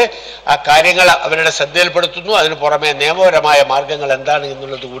ഗവൺമെന്റിനോട് ആ കാര്യങ്ങൾ അവരുടെ ശ്രദ്ധയിൽപ്പെടുത്തുന്നു. അതിന് പുറമെ നിയമപരമായ മാർഗങ്ങൾ എന്താണ്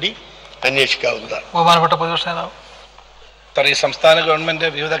എന്നുള്ളത് കൂടി അന്വേഷിക്കാവുന്നതാണ്. ബഹുമാനപ്പെട്ട പ്രതിപക്ഷ നേതാവ്. ഈ സംസ്ഥാന ഗവൺമെന്റ്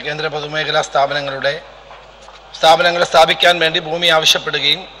വിവിധ കേന്ദ്ര പൊതുമേഖലാ സ്ഥാപനങ്ങളെ സ്ഥാപിക്കാൻ വേണ്ടി ഭൂമി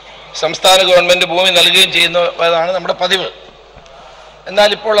ആവശ്യപ്പെടുകയും സംസ്ഥാന ഗവൺമെന്റ് ഭൂമി നൽകുകയും ചെയ്യുന്നതാണ് നമ്മുടെ പതിവ്. എന്നാൽ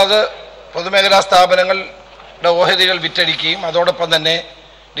ഇപ്പോൾ അത് പൊതുമേഖലാ സ്ഥാപനങ്ങളുടെ ഓഹരികൾ വിറ്റഴിക്കുകയും അതോടൊപ്പം തന്നെ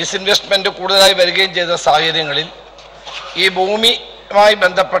ഡിസ്ഇൻവെസ്റ്റ്മെന്റ് കൂടുതലായി വരികയും ചെയ്ത സാഹചര്യങ്ങളിൽ ഈ ഭൂമിയുമായി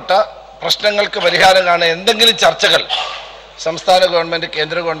ബന്ധപ്പെട്ട പ്രശ്നങ്ങൾക്ക് പരിഹാരം കാണാൻ എന്തെങ്കിലും ചർച്ചകൾ സംസ്ഥാന ഗവൺമെന്റ്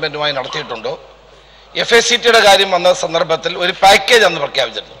കേന്ദ്ര ഗവൺമെന്റുമായി നടത്തിയിട്ടുണ്ടോ? FACTയുടെ കാര്യം വന്ന സന്ദർഭത്തിൽ ഒരു പാക്കേജ് അന്ന്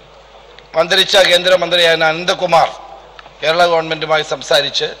പ്രഖ്യാപിച്ചിരുന്നു. അന്തരിച്ച കേന്ദ്രമന്ത്രിയായ അനന്തകുമാർ കേരള ഗവൺമെന്റുമായി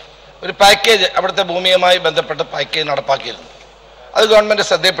സംസാരിച്ച് ഒരു പാക്കേജ്, അവിടുത്തെ ഭൂമിയുമായി ബന്ധപ്പെട്ട പാക്കേജ് നടപ്പാക്കിയിരുന്നു. അത് ഗവൺമെന്റ്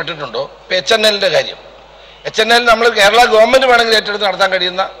ശ്രദ്ധയിൽപ്പെട്ടിട്ടുണ്ടോ? ഇപ്പോൾ HNLന്റെ കാര്യം, HNL നമ്മൾ കേരള ഗവൺമെന്റ് വേണമെങ്കിൽ ഏറ്റെടുത്ത് നടത്താൻ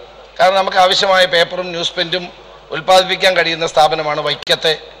കഴിയുന്ന, കാരണം നമുക്ക് ആവശ്യമായ പേപ്പറും ന്യൂസ് പ്രിന്റും ഉൽപ്പാദിപ്പിക്കാൻ കഴിയുന്ന സ്ഥാപനമാണ്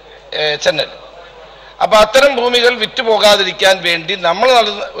വൈക്കത്തെ HNL. അപ്പോൾ അത്തരം ഭൂമികൾ വിറ്റുപോകാതിരിക്കാൻ വേണ്ടി നമ്മൾ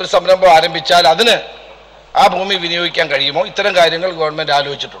ഒരു സംരംഭം ആരംഭിച്ചാൽ അതിന് ആ ഭൂമി വിനിയോഗിക്കാൻ കഴിയുമോ? ഇത്തരം കാര്യങ്ങൾ ഗവൺമെന്റ്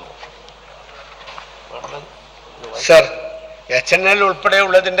ആലോചിച്ചിട്ടുണ്ടോ? സർ, HNL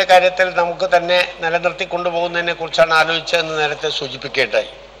ഉൾപ്പെടെയുള്ളതിന്റെ കാര്യത്തിൽ നമുക്ക് തന്നെ നിലനിർത്തി കൊണ്ടുപോകുന്നതിനെ കുറിച്ചാണ് ആലോചിച്ചതെന്ന് നേരത്തെ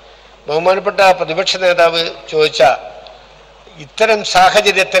സൂചിപ്പിക്കേണ്ടായി. ബഹുമാനപ്പെട്ട പ്രതിപക്ഷ നേതാവ് ചോദിച്ച ഇത്തരം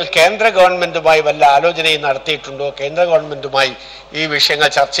സാഹചര്യത്തിൽ കേന്ദ്ര ഗവൺമെന്റുമായി വല്ല ആലോചനയും നടത്തിയിട്ടുണ്ടോ, കേന്ദ്ര ഗവൺമെന്റുമായി ഈ വിഷയങ്ങൾ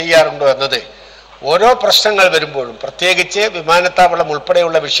ചർച്ച ചെയ്യാറുണ്ടോ എന്നത് ഓരോ പ്രശ്നങ്ങൾ വരുമ്പോഴും, പ്രത്യേകിച്ച് വിമാനത്താവളം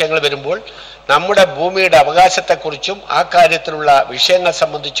ഉൾപ്പെടെയുള്ള വിഷയങ്ങൾ വരുമ്പോൾ നമ്മുടെ ഭൂമിയുടെ അവകാശത്തെക്കുറിച്ചും ആ കാര്യത്തിലുള്ള വിഷയങ്ങൾ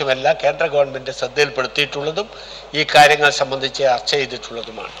സംബന്ധിച്ചുമെല്ലാം കേന്ദ്ര ഗവൺമെന്റ് ശ്രദ്ധയിൽപ്പെടുത്തിയിട്ടുള്ളതും ഈ കാര്യങ്ങൾ സംബന്ധിച്ച് ചർച്ച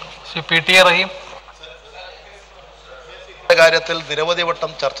ചെയ്തിട്ടുള്ളതുമാണ്. കാര്യത്തിൽ നിരവധി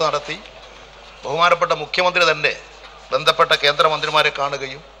വട്ടം ചർച്ച നടത്തി ബഹുമാനപ്പെട്ട മുഖ്യമന്ത്രി തന്നെ ബന്ധപ്പെട്ട കേന്ദ്രമന്ത്രിമാരെ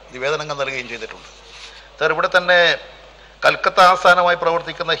കാണുകയും നിവേദനങ്ങൾ നൽകുകയും ചെയ്തിട്ടുണ്ട്. സർ, ഇവിടെ തന്നെ കൽക്കത്ത ആസ്ഥാനമായി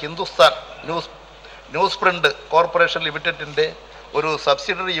പ്രവർത്തിക്കുന്ന ഹിന്ദുസ്ഥാൻ ന്യൂസ് പ്രിന്റ് കോർപ്പറേഷൻ ലിമിറ്റഡിൻ്റെ ഒരു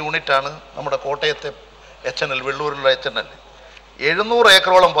സബ്സിഡറി യൂണിറ്റാണ് നമ്മുടെ കോട്ടയത്തെ HNL, വെള്ളൂരിലുള്ള HNL. 700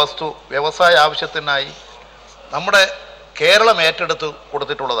 ഏക്കറോളം വസ്തു വ്യവസായ ആവശ്യത്തിനായി നമ്മുടെ കേരളം ഏറ്റെടുത്ത്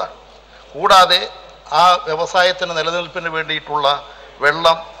കൊടുത്തിട്ടുള്ളതാണ്. കൂടാതെ ആ വ്യവസായത്തിന് നിലനിൽപ്പിന് വേണ്ടിയിട്ടുള്ള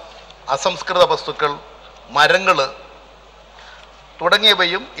വെള്ളം, അസംസ്കൃത വസ്തുക്കൾ, മരങ്ങൾ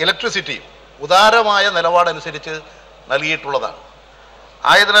തുടങ്ങിയവയും ഇലക്ട്രിസിറ്റിയും ഉദാരമായ നിലപാടനുസരിച്ച് നൽകിയിട്ടുള്ളതാണ്.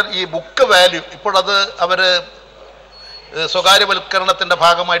 ആയതിനാൽ ഈ ബുക്ക് വാല്യൂ ഇപ്പോഴത് അവർ സ്വകാര്യവൽക്കരണത്തിൻ്റെ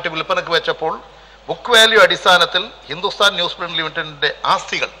ഭാഗമായിട്ട് വിൽപ്പനയ്ക്ക് വെച്ചപ്പോൾ ബുക്ക് വാല്യൂ അടിസ്ഥാനത്തിൽ ഹിന്ദുസ്ഥാൻ ന്യൂസ് പ്രിന്റ് ലിമിറ്റഡിൻ്റെ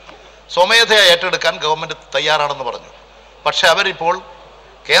ആസ്തികൾ സ്വമേധയാ ഏറ്റെടുക്കാൻ ഗവൺമെൻറ് തയ്യാറാണെന്ന് പറഞ്ഞു. പക്ഷെ അവരിപ്പോൾ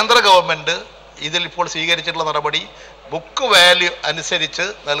കേന്ദ്ര ഗവൺമെൻറ് ഇതിലിപ്പോൾ സ്വീകരിച്ചിട്ടുള്ള നടപടി ബുക്ക് വാല്യൂ അനുസരിച്ച്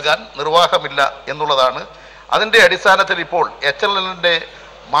നൽകാൻ നിർവാഹമില്ല എന്നുള്ളതാണ്. അതിൻ്റെ അടിസ്ഥാനത്തിൽ ഇപ്പോൾ HNLന്റെ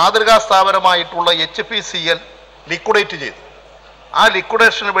മാതൃകാ സ്ഥാപനമായിട്ടുള്ള HPCL ലിക്വിഡേറ്റ് ചെയ്തു. ആ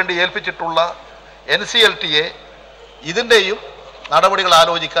ലിക്വിഡേഷന് വേണ്ടി ഏൽപ്പിച്ചിട്ടുള്ള NCLT-യെ ഇതിൻ്റെയും നടപടികൾ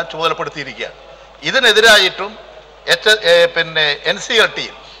ആലോചിക്കാൻ ചുമതലപ്പെടുത്തിയിരിക്കുകയാണ്. ഇതിനെതിരായിട്ടും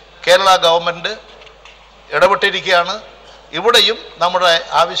NCLT-യിൽ കേരള ഗവൺമെൻറ് ഇടപെട്ടിരിക്കുകയാണ്. ഇവിടെയും നമ്മുടെ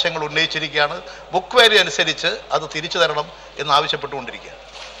ആവശ്യങ്ങൾ ഉന്നയിച്ചിരിക്കുകയാണ്. ബുക്ക് വാല്യൂ അനുസരിച്ച് അത് തിരിച്ചു തരണം എന്ന് ആവശ്യപ്പെട്ടുകൊണ്ടിരിക്കുകയാണ്.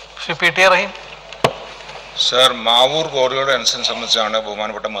 സർ, മാവൂർ കോറിഡോർ ഇൻസിഡന്റ് സംബന്ധിച്ചാണ്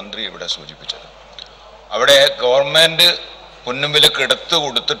ബഹുമാനപ്പെട്ട മന്ത്രി ഇവിടെ സൂചിപ്പിച്ചത്. അവിടെ ഗവൺമെന്റ് പൊന്നും വിലക്ക് എടുത്തു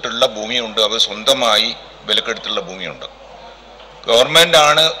കൊടുത്തിട്ടുള്ള ഭൂമിയുണ്ട്, അവർ സ്വന്തമായി വിലക്കെടുത്തുള്ള ഭൂമിയുണ്ട്. ഗവൺമെന്റ്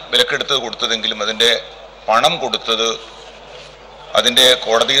ആണ് വിലക്കെടുത്ത് കൊടുത്തതെങ്കിലും അതിൻ്റെ പണം കൊടുത്തത്, അതിൻ്റെ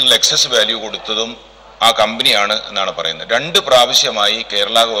കോടതിയിൽ എക്സസ് വാല്യൂ കൊടുത്തതും ആ കമ്പനിയാണ് എന്നാണ് പറയുന്നത്. 2 പ്രാവശ്യമായി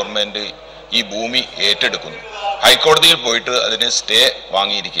കേരള ഗവൺമെന്റ് ഈ ഭൂമി ഏറ്റെടുക്കുന്നു. ഹൈക്കോടതിയിൽ പോയിട്ട് അതിന് സ്റ്റേ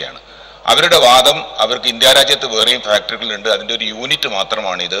വാങ്ങിയിരിക്കുകയാണ്. അവരുടെ വാദം, അവർക്ക് ഇന്ത്യ രാജ്യത്ത് വേറെയും ഫാക്ടറികളുണ്ട്, അതിൻ്റെ ഒരു യൂണിറ്റ്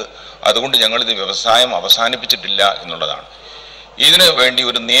മാത്രമാണിത്, അതുകൊണ്ട് ഞങ്ങളിത് വ്യവസായം അവസാനിപ്പിച്ചിട്ടില്ല എന്നുള്ളതാണ്. ഇതിനു വേണ്ടി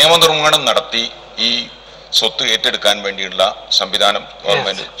ഒരു നിയമനിർമ്മാണം നടത്തി ഈ സ്വത്ത് ഏറ്റെടുക്കാൻ വേണ്ടിയുള്ള സംവിധാനം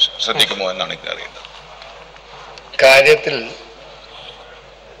ഗവൺമെന്റ് ശ്രദ്ധിക്കുമോ എന്നാണ് എനിക്ക് അറിയേണ്ടത്. കാര്യത്തിൽ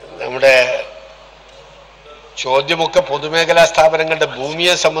നമ്മുടെ ചോദ്യമൊക്കെ പൊതുമേഖലാ സ്ഥാപനങ്ങളുടെ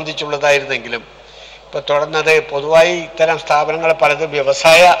ഭൂമിയെ സംബന്ധിച്ചുള്ളതായിരുന്നെങ്കിലും ഇപ്പൊ തുടർന്നത് പൊതുവായി ഇത്തരം സ്ഥാപനങ്ങൾ പലതും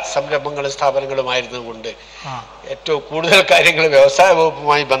വ്യവസായ സംരംഭങ്ങളും സ്ഥാപനങ്ങളുമായിരുന്നതുകൊണ്ട് ഏറ്റവും കൂടുതൽ കാര്യങ്ങൾ വ്യവസായ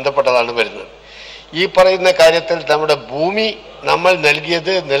വകുപ്പുമായി ബന്ധപ്പെട്ടതാണ് വരുന്നത്. ഈ പറയുന്ന കാര്യത്തിൽ നമ്മുടെ ഭൂമി നമ്മൾ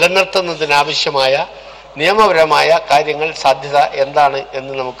നൽകിയത് നിലനിർത്തുന്നതിനാവശ്യമായ നിയമപരമായ കാര്യങ്ങൾ സാധ്യത എന്താണ്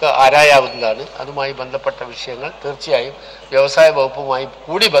എന്ന് നമുക്ക് ആരായാവുന്നതാണ്. അതുമായി ബന്ധപ്പെട്ട വിഷയങ്ങൾ തീർച്ചയായും വ്യവസായ വകുപ്പുമായി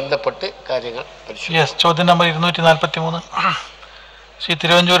കൂടി ബന്ധപ്പെട്ട് കാര്യങ്ങൾ പരിശോധിക്കും. ചോദ്യം നമ്പർ 243 ശ്രീ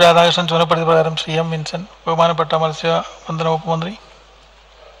തിരുവഞ്ചൂർ രാധാകൃഷ്ണൻ ചുമതലപ്പെടുത്തിയ പ്രകാരം ശ്രീ എം വിൻസെന്റ്, ബഹുമാനപ്പെട്ട മത്സ്യബന്ധന വകുപ്പ് മന്ത്രി.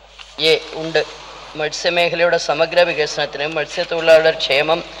 ഉണ്ട്. മത്സ്യമേഖലയുടെ സമഗ്ര വികസനത്തിനും മത്സ്യത്തൊഴിലാളികളുടെ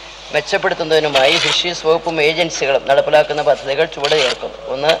ക്ഷേമം മെച്ചപ്പെടുത്തുന്നതിനുമായി ഫിഷീസ് വകുപ്പും ഏജൻസികളും നടപ്പിലാക്കുന്ന പദ്ധതികൾ ചുവട് ചേർക്കുന്നു.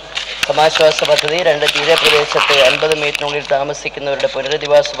 1. സമാശ്വാസ പദ്ധതി. 2. തീരപ്രദേശത്ത് 50 മീറ്ററിനുള്ളിൽ താമസിക്കുന്നവരുടെ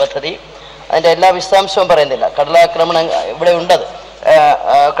പുനരധിവാസ പദ്ധതി. അതിൻ്റെ എല്ലാ വിശദാംശവും പറയുന്നില്ല. കടലാക്രമണം ഇവിടെ ഉണ്ടത്.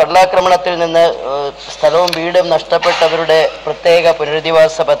 കടലാക്രമണത്തിൽ നിന്ന് സ്ഥലവും വീടും നഷ്ടപ്പെട്ടവരുടെ പ്രത്യേക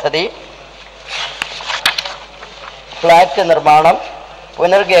പുനരധിവാസ പദ്ധതി, ഫ്ലാറ്റ് നിർമ്മാണം,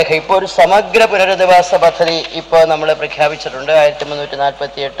 പുനർഗേഹ. ഇപ്പോൾ ഒരു സമഗ്ര പുനരധിവാസ പദ്ധതി ഇപ്പോൾ നമ്മൾ പ്രഖ്യാപിച്ചിട്ടുണ്ട്.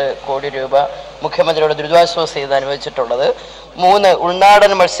 1348 കോടി രൂപ മുഖ്യമന്ത്രിയുടെ ദുരിതാശ്വാസ നിധിയിൽ അനുവദിച്ചിട്ടുള്ളത്. 3.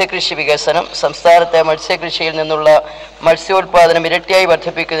 ഉൾനാടൻ മത്സ്യകൃഷി വികസനം. സംസ്ഥാനത്തെ മത്സ്യകൃഷിയിൽ നിന്നുള്ള മത്സ്യോൽപാദനം ഇരട്ടിയായി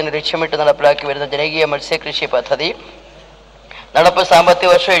വർദ്ധിപ്പിക്കുന്നതിന് ലക്ഷ്യമിട്ട് നടപ്പിലാക്കി വരുന്ന ജനകീയ മത്സ്യകൃഷി പദ്ധതി. നടപ്പ് സാമ്പത്തിക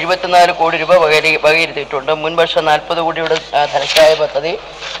വർഷം 74 കോടി രൂപ വകയിരുത്തിയിട്ടുണ്ട്. മുൻവർഷം 40 കോടിയുടെ ധനസഹായ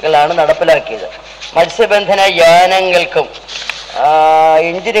പദ്ധതികളാണ് നടപ്പിലാക്കിയത്. മത്സ്യബന്ധന യാനങ്ങൾക്കും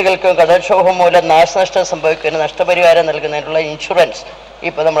എഞ്ചിനുകൾക്കും കടൽക്ഷോഭം മൂലം നാശനഷ്ടം സംഭവിക്കുന്ന നഷ്ടപരിഹാരം നൽകുന്നതിനുള്ള ഇൻഷുറൻസ്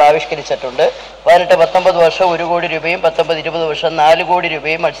ഇപ്പോൾ നമ്മൾ ആവിഷ്കരിച്ചിട്ടുണ്ട്. 18-19 വർഷം 1 കോടി രൂപയും 19-20 വർഷം 4 കോടി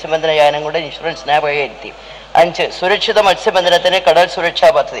രൂപയും മത്സ്യബന്ധന യാനങ്ങളുടെ ഇൻഷുറൻസിനായി വകയിരുത്തി. 5. സുരക്ഷിത മത്സ്യബന്ധനത്തിന് കടൽ സുരക്ഷാ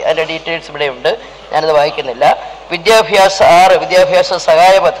പദ്ധതി. അതിൻ്റെ ഡീറ്റെയിൽസ് ഇവിടെയുണ്ട്, ഞാനത് വായിക്കുന്നില്ല. വിദ്യാഭ്യാസ 6. വിദ്യാഭ്യാസ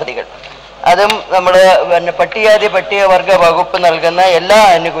സഹായ പദ്ധതികൾ. അതും നമ്മൾ പട്ടികവർഗ വകുപ്പ് നൽകുന്ന എല്ലാ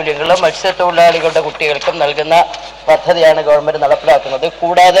ആനുകൂല്യങ്ങളും മത്സ്യത്തൊഴിലാളികളുടെ കുട്ടികൾക്കും നൽകുന്ന പദ്ധതിയാണ് ഗവൺമെൻറ് നടപ്പിലാക്കുന്നത്.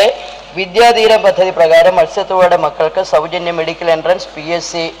 കൂടാതെ വിദ്യാധീരം പദ്ധതി പ്രകാരം മത്സ്യത്തൊഴിലാളിയുടെ മക്കൾക്ക് സൗജന്യ medical entrance,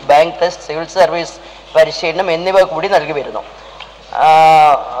 PSC, bank test, civil service പരിശീലനം എന്നിവ കൂടി നൽകി വരുന്നു.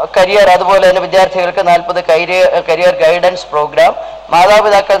 കരിയർ, അതുപോലെ തന്നെ വിദ്യാർത്ഥികൾക്ക് 40 കരിയർ ഗൈഡൻസ് പ്രോഗ്രാം,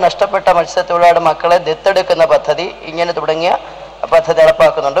 മാതാപിതാക്കൾ നഷ്ടപ്പെട്ട മത്സ്യത്തൊഴിലാളിയുടെ മക്കളെ ദത്തെടുക്കുന്ന പദ്ധതി, ഇങ്ങനെ തുടങ്ങിയ പദ്ധതി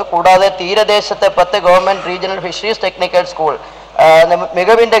നടപ്പാക്കുന്നുണ്ട്. കൂടാതെ തീരദേശത്തെ 10 government regional fisheries technical school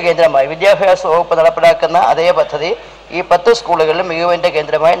മികവിൻ്റെ കേന്ദ്രമായി വിദ്യാഭ്യാസ വകുപ്പ് നടപ്പിലാക്കുന്ന അതേ പദ്ധതി ഈ 10 സ്കൂളുകളിലും മികവിൻ്റെ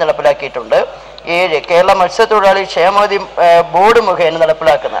കേന്ദ്രമായി നടപ്പിലാക്കിയിട്ടുണ്ട്. 7. കേരള മത്സ്യത്തൊഴിലാളി ക്ഷേമനിധി ബോർഡ് മുഖേന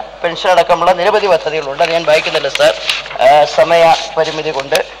നടപ്പിലാക്കുന്ന പെൻഷൻ അടക്കമുള്ള നിരവധി പദ്ധതികളുണ്ട്. അത് ഞാൻ വായിക്കുന്നില്ല സാർ, സമയ പരിമിതി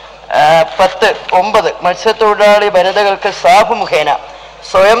കൊണ്ട്. 9. മത്സ്യത്തൊഴിലാളി വനിതകൾക്ക് സാഫ് മുഖേന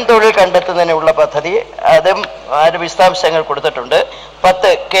സ്വയം തൊഴിൽ കണ്ടെത്തുന്നതിനുള്ള പദ്ധതി, അതും വിശദാംശങ്ങൾ കൊടുത്തിട്ടുണ്ട്.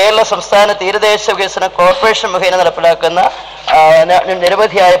 10. കേരള സംസ്ഥാന തീരദേശ വികസന കോർപ്പറേഷൻ മുഖേന നടപ്പിലാക്കുന്ന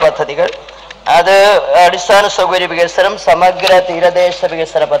നിരവധിയായ പദ്ധതികൾ, അത് അടിസ്ഥാന സൗകര്യ വികസനം, സമഗ്ര തീരദേശ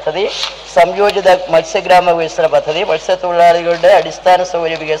വികസന പദ്ധതി, സംയോജിത മത്സ്യഗ്രാമ വികസന പദ്ധതി, മത്സ്യത്തൊഴിലാളികളുടെ അടിസ്ഥാന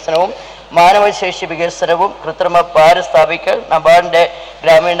സൗകര്യ വികസനവും മാനവശേഷി വികസനവും, കൃത്രിമ പാര സ്ഥാപിക്കൽ, നബാർഡിന്റെ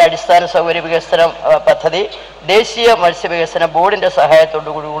ഗ്രാമീണ അടിസ്ഥാന സൗകര്യ വികസന പദ്ധതി, ദേശീയ മത്സ്യവികസന ബോർഡിന്റെ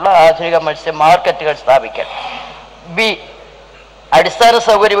സഹായത്തോടുകൂടിയുള്ള ആധുനിക മത്സ്യ മാർക്കറ്റുകൾ സ്ഥാപിക്കൽ. B. അടിസ്ഥാന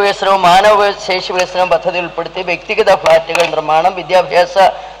സൗകര്യ വികസനവും മാനവശേഷി വികസനവും പദ്ധതി ഉൾപ്പെടുത്തി വ്യക്തിഗത ഫ്ളാറ്റുകൾ നിർമ്മാണം, വിദ്യാഭ്യാസ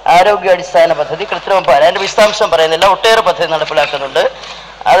ആരോഗ്യ അടിസ്ഥാന പദ്ധതി, കൃത്രിമ പാര. അതിന്റെ വിശദാംശം പറയുന്നില്ല, ഒട്ടേറെ പദ്ധതി നടപ്പിലാക്കുന്നുണ്ട്.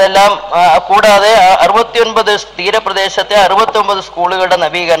 അതെല്ലാം കൂടാതെ 69 തീരപ്രദേശത്തെ 69 സ്കൂളുകളുടെ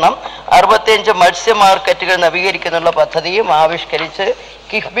നവീകരണം, 65 മത്സ്യ മാർക്കറ്റുകൾ നവീകരിക്കുന്നതിനുള്ള പദ്ധതിയും ആവിഷ്കരിച്ച്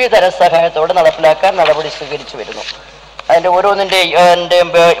കിഫ്ബി ധനസഹായത്തോടെ നടപ്പിലാക്കാൻ നടപടി സ്വീകരിച്ചു വരുന്നു. അതിൻ്റെ ഓരോന്നിൻ്റെയും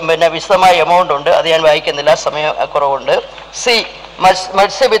പിന്നെ വിശദമായ എമൗണ്ട് ഉണ്ട്, അത് ഞാൻ വായിക്കുന്നില്ല, സമയക്കുറവുണ്ട്. സി,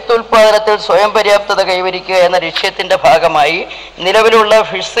 മത്സ്യ വിത്തുൽപാദനത്തിൽ സ്വയം പര്യാപ്തത കൈവരിക്കുക എന്ന ലക്ഷ്യത്തിൻ്റെ ഭാഗമായി നിലവിലുള്ള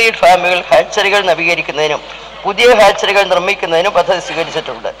ഫിഷ് സീഡ് ഫാമുകൾ ഹാച്ചറികൾ നവീകരിക്കുന്നതിനും പുതിയ ഹാച്ചറികൾ നിർമ്മിക്കുന്നതിനും പദ്ധതി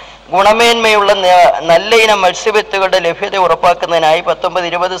സ്വീകരിച്ചിട്ടുണ്ട്. ഗുണമേന്മയുള്ള നല്ല ഇനം മത്സ്യവിത്തുകളുടെ ലഭ്യത ഉറപ്പാക്കുന്നതിനായി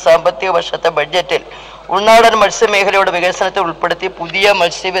 19-20 സാമ്പത്തിക വർഷത്തെ ബഡ്ജറ്റിൽ ഉൾനാടൻ മത്സ്യമേഖലയുടെ വികസനത്തെ ഉൾപ്പെടുത്തി പുതിയ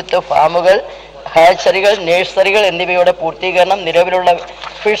മത്സ്യവിത്ത് ഫാമുകൾ, ഹാച്ചറികൾ, നഴ്സറികൾ എന്നിവയുടെ പൂർത്തീകരണം, നിലവിലുള്ള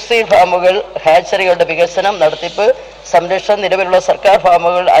ഫിഷ് സീഡ് ഫാമുകൾ, ഹാച്ചറികളുടെ വികസനം, നടത്തിപ്പ്, സംരക്ഷണം, നിലവിലുള്ള സർക്കാർ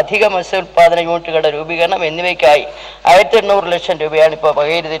ഫാമുകൾ, അധിക മത്സ്യോൽപാദന യൂണിറ്റുകളുടെ രൂപീകരണം എന്നിവയ്ക്കായി 1800 ലക്ഷം രൂപയാണ് ഇപ്പോൾ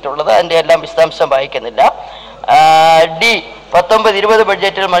വകയിരുത്തിയിട്ടുള്ളത്. അതിൻ്റെ എല്ലാം വിശദാംശം വായിക്കുന്നില്ല. ഡി, 19-20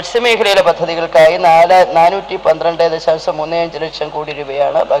 ബഡ്ജറ്റിൽ മത്സ്യമേഖലയിലെ പദ്ധതികൾക്കായി 412.35 ലക്ഷം കോടി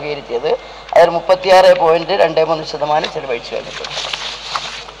രൂപയാണ് വകയിരുത്തിയത്. അതിൽ 36.23% ചെലവഴിച്ചു കഴിഞ്ഞിട്ടുണ്ട്.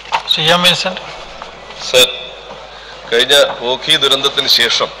 സർ, കഴിഞ്ഞ ഓഖി ദുരന്തത്തിന്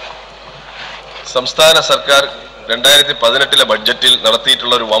ശേഷം സംസ്ഥാന സർക്കാർ 2018 ബഡ്ജറ്റിൽ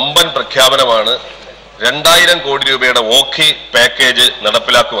നടത്തിയിട്ടുള്ള ഒരു വമ്പൻ പ്രഖ്യാപനമാണ് 2000 കോടി രൂപയുടെ ഓഖി പാക്കേജ്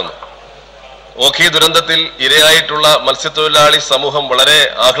നടപ്പിലാക്കുമെന്ന്. ഓഖി ദുരന്തത്തിൽ ഇരയായിട്ടുള്ള മത്സ്യത്തൊഴിലാളി സമൂഹം വളരെ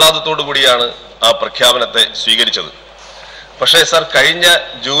ആഹ്ലാദത്തോടു കൂടിയാണ് ആ പ്രഖ്യാപനത്തെ സ്വീകരിച്ചത്. പക്ഷേ സർ, കഴിഞ്ഞ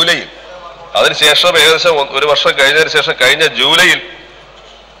ജൂലൈയിൽ, അതിനുശേഷം ഏകദേശം ഒരു വർഷം കഴിഞ്ഞതിന് ശേഷം കഴിഞ്ഞ ജൂലൈയിൽ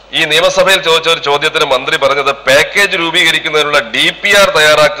ഈ നിയമസഭയിൽ ചോദിച്ച ഒരു ചോദ്യത്തിന് മന്ത്രി പറഞ്ഞത് package രൂപീകരിക്കുന്നതിനുള്ള DPR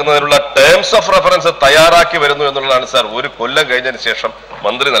തയ്യാറാക്കുന്നതിനുള്ള terms of reference തയ്യാറാക്കി വരുന്നു എന്നുള്ളതാണ് സാർ ഒരു കൊല്ലം കഴിഞ്ഞതിന് ശേഷം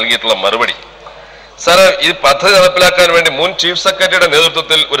മന്ത്രി നൽകിയിട്ടുള്ള മറുപടി. സാർ, ഈ പദ്ധതി നടപ്പിലാക്കാൻ വേണ്ടി മുൻ ചീഫ് സെക്രട്ടറിയുടെ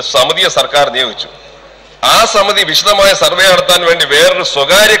നേതൃത്വത്തിൽ ഒരു സമിതിയെ സർക്കാർ നിയോഗിച്ചു. ആ സമിതി വിശദമായ സർവേ നടത്താൻ വേണ്ടി വേറൊരു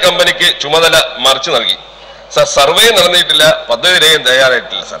സ്വകാര്യ കമ്പനിക്ക് ചുമതല മറിച്ചു നൽകി. സാർ, സർവേ നടന്നിട്ടില്ല, പദ്ധതി രേഖയും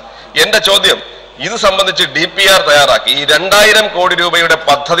തയ്യാറായിട്ടില്ല. സാർ, എന്റെ ചോദ്യം, ഇത് സംബന്ധിച്ച് DPR തയ്യാറാക്കി ഈ 2000 കോടി രൂപയുടെ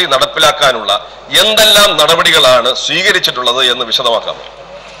പദ്ധതി നടപ്പിലാക്കാനുള്ള എന്തെല്ലാം നടപടികളാണ് സ്വീകരിച്ചിട്ടുള്ളത് എന്ന് വിശദമാക്കാമോ?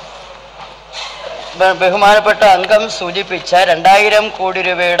 ബഹുമാനപ്പെട്ട അംഗം സൂചിപ്പിച്ച 2000 കോടി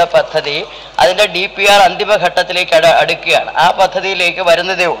രൂപയുടെ പദ്ധതി അതിൻ്റെ DPR അന്തിമഘട്ടത്തിലേക്ക് അടുക്കുകയാണ്. ആ പദ്ധതിയിലേക്ക്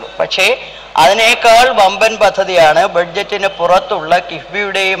വരുന്നതേ ഉള്ളൂ. പക്ഷേ അതിനേക്കാൾ വമ്പൻ പദ്ധതിയാണ് ബഡ്ജറ്റിന് പുറത്തുള്ള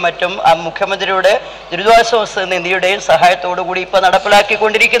കിഫ്ബിയുടെയും മറ്റും മുഖ്യമന്ത്രിയുടെ ദുരിതാശ്വാസ നിധിയുടെയും സഹായത്തോടു കൂടി ഇപ്പോൾ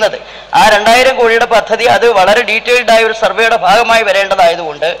നടപ്പിലാക്കിക്കൊണ്ടിരിക്കുന്നത്. ആ 2000 കോടിയുടെ പദ്ധതി അത് വളരെ ഡീറ്റെയിൽഡ് ആയ ഒരു സർവേയുടെ ഭാഗമായി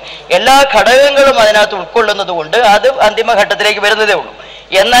വരേണ്ടതായതുകൊണ്ട് എല്ലാ ഘടകങ്ങളും അതിനകത്ത് ഉൾക്കൊള്ളുന്നതുകൊണ്ട് അത് അന്തിമഘട്ടത്തിലേക്ക് വരുന്നതേ ഉള്ളൂ.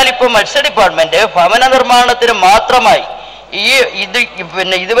 എന്നാൽ ഇപ്പോൾ മത്സ്യ ഡിപ്പാർട്ട്മെന്റ് ഭവന നിർമ്മാണത്തിന് മാത്രമായി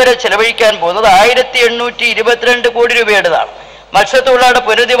ഇതുവരെ ചെലവഴിക്കാൻ പോകുന്നത് 1822 കോടി രൂപയുടേതാണ്. മത്സ്യത്തൊഴിലാളിയുടെ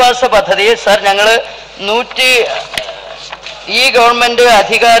പുനരധിവാസ പദ്ധതി സർ, ഞങ്ങൾ ഈ ഗവൺമെന്റ്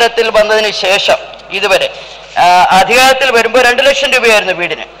അധികാരത്തിൽ വന്നതിന് ശേഷം ഇതുവരെ അധികാരത്തിൽ വരുമ്പോൾ 2 ലക്ഷം രൂപയായിരുന്നു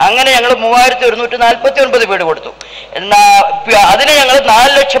വീടിന്. അങ്ങനെ ഞങ്ങൾ 3149 വീട് കൊടുത്തു. അതിനെ ഞങ്ങൾ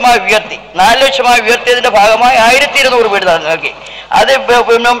 4 ലക്ഷമായി ഉയർത്തി. 4 ലക്ഷമായി ഉയർത്തിയതിന്റെ ഭാഗമായി 1200 വീട് നൽകി. അത്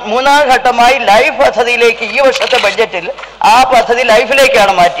മൂന്നാം ഘട്ടമായി ലൈഫ് പദ്ധതിയിലേക്ക് ഈ വർഷത്തെ ബഡ്ജറ്റിൽ ആ പദ്ധതി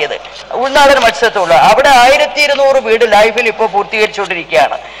ലൈഫിലേക്കാണ് മാറ്റിയത്. ഉൾനാടൻ മത്സ്യത്തോളം അവിടെ 1200 വീട് ലൈഫിൽ ഇപ്പോൾ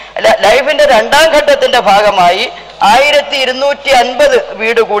പൂർത്തീകരിച്ചുകൊണ്ടിരിക്കുകയാണ്. ലൈഫിന്റെ രണ്ടാം ഘട്ടത്തിന്റെ ഭാഗമായി 1250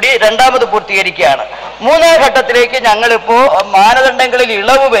 വീട് കൂടി രണ്ടാമത് പൂർത്തീകരിക്കുകയാണ്. മൂന്നാം ഘട്ടത്തിലേക്ക് ഞങ്ങളിപ്പോൾ മാനദണ്ഡങ്ങളിൽ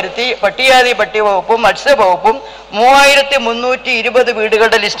ഇളവ് വരുത്തി പട്ടികജാതി പട്ടിക വകുപ്പും മത്സ്യവകുപ്പും 3320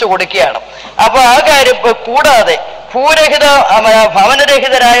 വീടുകളുടെ ലിസ്റ്റ് കൊടുക്കുകയാണ്. അപ്പോൾ ആ കാര്യം കൂടാതെ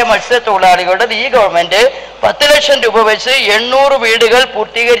ഭവനരഹിതരായ മത്സ്യത്തൊഴിലാളികളുടെ ഈ ഗവൺമെന്റ് 10 ലക്ഷം രൂപ വെച്ച് 800 വീടുകൾ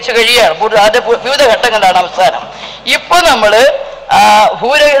പൂർത്തീകരിച്ചു കഴിയുകയാണ്. അത് വിവിധ ഘട്ടങ്ങളിലാണ് അവസാനം. ഇപ്പൊ നമ്മള്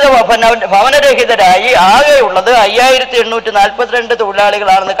ഭവനരഹിതരായി ആകെയുള്ളത് 5842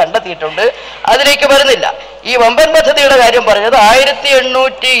 തൊഴിലാളികളാണെന്ന് കണ്ടെത്തിയിട്ടുണ്ട്. അതിലേക്ക് വരുന്നില്ല. ഈ വമ്പൻ പദ്ധതിയുടെ കാര്യം പറഞ്ഞത്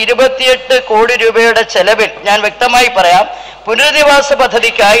 1828 കോടി രൂപയുടെ ചെലവിൽ ഞാൻ വ്യക്തമായി പറയാം. പുനരധിവാസ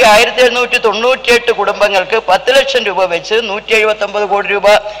പദ്ധതിക്കായി 1798 കുടുംബങ്ങൾക്ക് 10 ലക്ഷം രൂപ വെച്ച് 179 കോടി രൂപ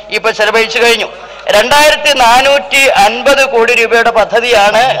ഇപ്പൊ ചെലവഴിച്ചു കഴിഞ്ഞു. 2450 കോടി രൂപയുടെ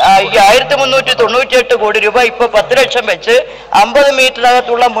പദ്ധതിയാണ്. ഈ 1398 കോടി രൂപ ഇപ്പൊ 10 ലക്ഷം വെച്ച് 50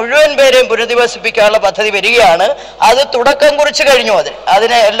 മീറ്ററിനകത്തുള്ള മുഴുവൻ പേരെയും പുനരധിവസിപ്പിക്കാനുള്ള പദ്ധതി വരികയാണ്. അത് തുടക്കം കുറിച്ച് കഴിഞ്ഞു.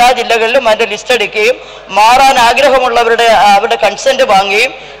 അതിന് എല്ലാ ജില്ലകളിലും അതിന്റെ ലിസ്റ്റ് എടുക്കുകയും മാറാൻ ആഗ്രഹമുള്ളവരുടെ കൺസെന്റ്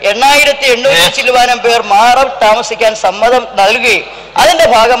വാങ്ങുകയും 8800 ചില്ലുവാനം പേർ മാറി താമസിക്കാൻ സമ്മതം നൽകുകയും അതിന്റെ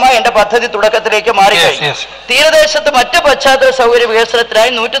ഭാഗമായി എന്റെ പദ്ധതി തുടക്കത്തിലേക്ക് മാറിക്കഴിഞ്ഞു. തീരദേശത്ത് മറ്റ് പശ്ചാത്തല സൗകര്യ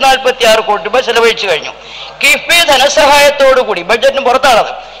വികസനത്തിനായി 146 കോടി രൂപ ചെലവഴിച്ചു കഴിഞ്ഞു. കിഫ്ബി ധനസഹായത്തോടുകൂടി ബഡ്ജറ്റിന്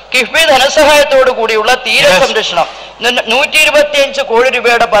പുറത്താണത്. കിഫ്ബി ധനസഹായത്തോടു കൂടിയുള്ള തീരസംരക്ഷണം 125 കോടി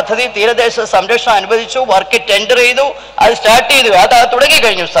രൂപയുടെ പദ്ധതി തീരദേശ സംരക്ഷണം അനുവദിച്ചു. വർക്ക് ടെൻഡർ ചെയ്തു, അത് സ്റ്റാർട്ട് ചെയ്തു, അത്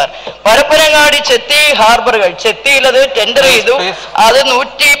തുടങ്ങിക്കഴിഞ്ഞു സാർ. പരപ്പനങ്ങാടി ചെത്തി ഹാർബറുകൾ, ചെത്തിയിൽ അത് ടെൻഡർ ചെയ്തു, അത്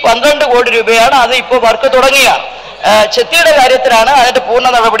 112 കോടി രൂപയാണ്, അത് ഇപ്പോൾ വർക്ക് തുടങ്ങിയാണ്. ചെത്തിയുടെ കാര്യത്തിലാണ് അതിന്റെ പൂർണ്ണ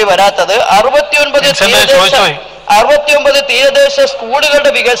നടപടി വരാത്തത്. 69 തീരദേശ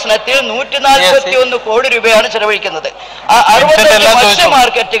സ്കൂളുകളുടെ വികസനത്തിൽ 141 കോടി രൂപയാണ് ചെലവഴിക്കുന്നത്. 65 മത്സ്യ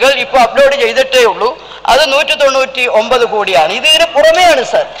മാർക്കറ്റുകൾ ഇപ്പൊ അപ്ലോഡ് ചെയ്തിട്ടേ ഉള്ളൂ, അത് 199 കോടിയാണ്. ഇതിന് പുറമെയാണ്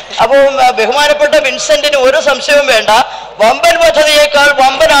സാർ. അപ്പോൾ ബഹുമാനപ്പെട്ട വിൻസെന്റിന് ഒരു സംശയവും വേണ്ട, വമ്പൻ പദ്ധതിയേക്കാൾ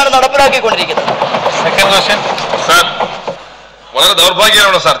വമ്പനാണ് നടപ്പിലാക്കിക്കൊണ്ടിരിക്കുന്നത്. വളരെ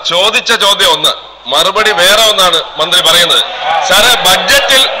ദൗർഭാഗ്യമാണ് സാർ. ചോദിച്ച ചോദ്യം ഒന്ന്, മറുപടി വേറെ ഒന്നാണ് മന്ത്രി പറയുന്നത്. സാറ്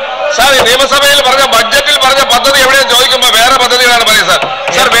ബഡ്ജറ്റിൽ, സാർ നിയമസഭയിൽ പറഞ്ഞ ബഡ്ജറ്റിൽ പറഞ്ഞ പദ്ധതി എവിടെയെന്ന് ചോദിക്കുമ്പോൾ വേറെ പദ്ധതികളാണ് പറയുന്നത്.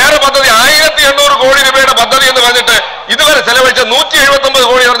 സാർ വേറെ പദ്ധതി 1800 കോടി രൂപയുടെ പദ്ധതി എന്ന് പറഞ്ഞിട്ട് ഇതുവരെ ചെലവഴിച്ച 179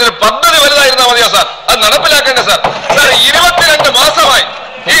 കോടി പറഞ്ഞിട്ട് പദ്ധതി വലുതായിരുന്നാ മതിയോ സാർ? അത് നടപ്പിലാക്കേണ്ട സാർ. സാർ 22 മാസമായി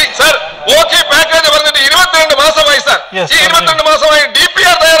ഈ സാർ ഓഖി പാക്കേജ് പറഞ്ഞിട്ട് 22 മാസമായി സാർ. ഈ 22 മാസമായി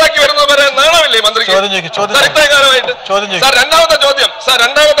DPR തയ്യാറാക്കി വരുന്നത് വരെ നാണമില്ലേ മന്ത്രിക്ക്? സാർ ഇത്രയും കാലമായിട്ട്. സാർ രണ്ടാമത്തെ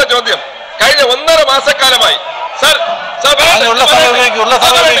ചോദ്യം കഴിഞ്ഞ 1.5 മാസക്കാലമായി സാർ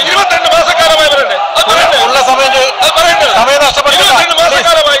 22 മാസക്കാലമായി പറയണ്ടേ? 22 മാസക്കാലമായി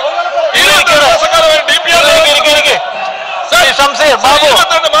DPR 22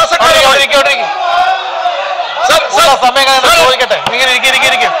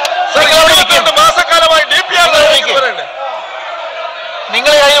 മാസക്കാലമായി DPR പറയണ്ടേ?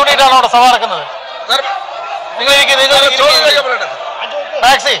 നിങ്ങൾ കൈ കൂട്ടിയിട്ടാണോ അവിടെ സഭ നടക്കുന്നത്?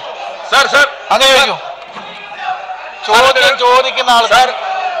 ടാക്സി അങ്ങനെ ചോദ്യം ചോദിക്കുന്ന ആൾ സാർ,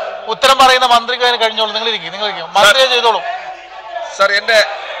 ഉത്തരം പറയുന്ന മന്ത്രിക്ക് അതിന് കഴിഞ്ഞോളൂ. നിങ്ങൾ ഇരിക്കും മന്ത്രിയെ ചെയ്തോളൂ സാർ. എന്റെ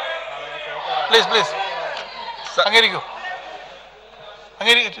പ്ലീസ് അംഗീകരിക്കൂ,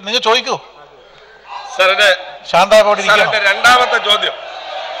 നിങ്ങൾ ചോദിക്കൂ സാർ. ശാന്താപോടി രണ്ടാമത്തെ ചോദ്യം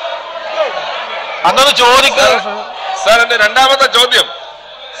അന്നൊന്ന് ചോദിക്കൂ സാർ. എന്റെ രണ്ടാമത്തെ ചോദ്യം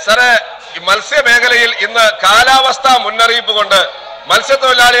സാറേ, ഈ മത്സ്യമേഖലയിൽ ഇന്ന് കാലാവസ്ഥാ മുന്നറിയിപ്പ് കൊണ്ട്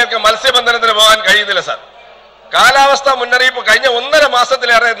മത്സ്യത്തൊഴിലാളികൾക്ക് മത്സ്യബന്ധനത്തിന് പോകാൻ കഴിയുന്നില്ല സാർ. കാലാവസ്ഥാ മുന്നറിയിപ്പ് കഴിഞ്ഞ 1.5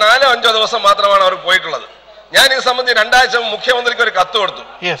 മാസത്തിലേറെ 4-5 ദിവസം മാത്രമാണ് അവർ പോയിട്ടുള്ളത്. ഞാൻ ഇത് സംബന്ധിച്ച് 2 ആഴ്ച മുഖ്യമന്ത്രിക്ക് ഒരു കത്ത് കൊടുത്തു,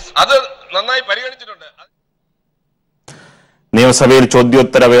 അത് നന്നായി പരിഗണിച്ചിട്ടുണ്ട്. നിയമസഭയിൽ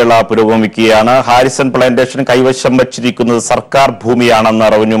ചോദ്യോത്തരവേള പുരോഗമിക്കുകയാണ്. ഹാരിസൺ പ്ലാന്റേഷൻ കൈവശം വച്ചിരിക്കുന്നത് സർക്കാർ ഭൂമിയാണെന്ന്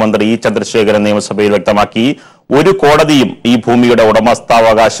റവന്യൂ മന്ത്രി ഇ ചന്ദ്രശേഖരൻ നിയമസഭയിൽ വ്യക്തമാക്കി. ഒരു കോടതിയും ഈ ഭൂമിയുടെ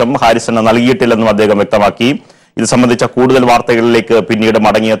ഉടമസ്ഥാവകാശം ഹാരിസണ് നൽകിയിട്ടില്ലെന്നും അദ്ദേഹം വ്യക്തമാക്കി. ഇത് സംബന്ധിച്ച കൂടുതൽ വാർത്തകളിലേക്ക് പിന്നീട്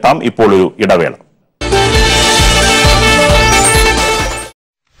മടങ്ങിയെത്താം. ഇപ്പോൾ ഒരു ഇടവേള.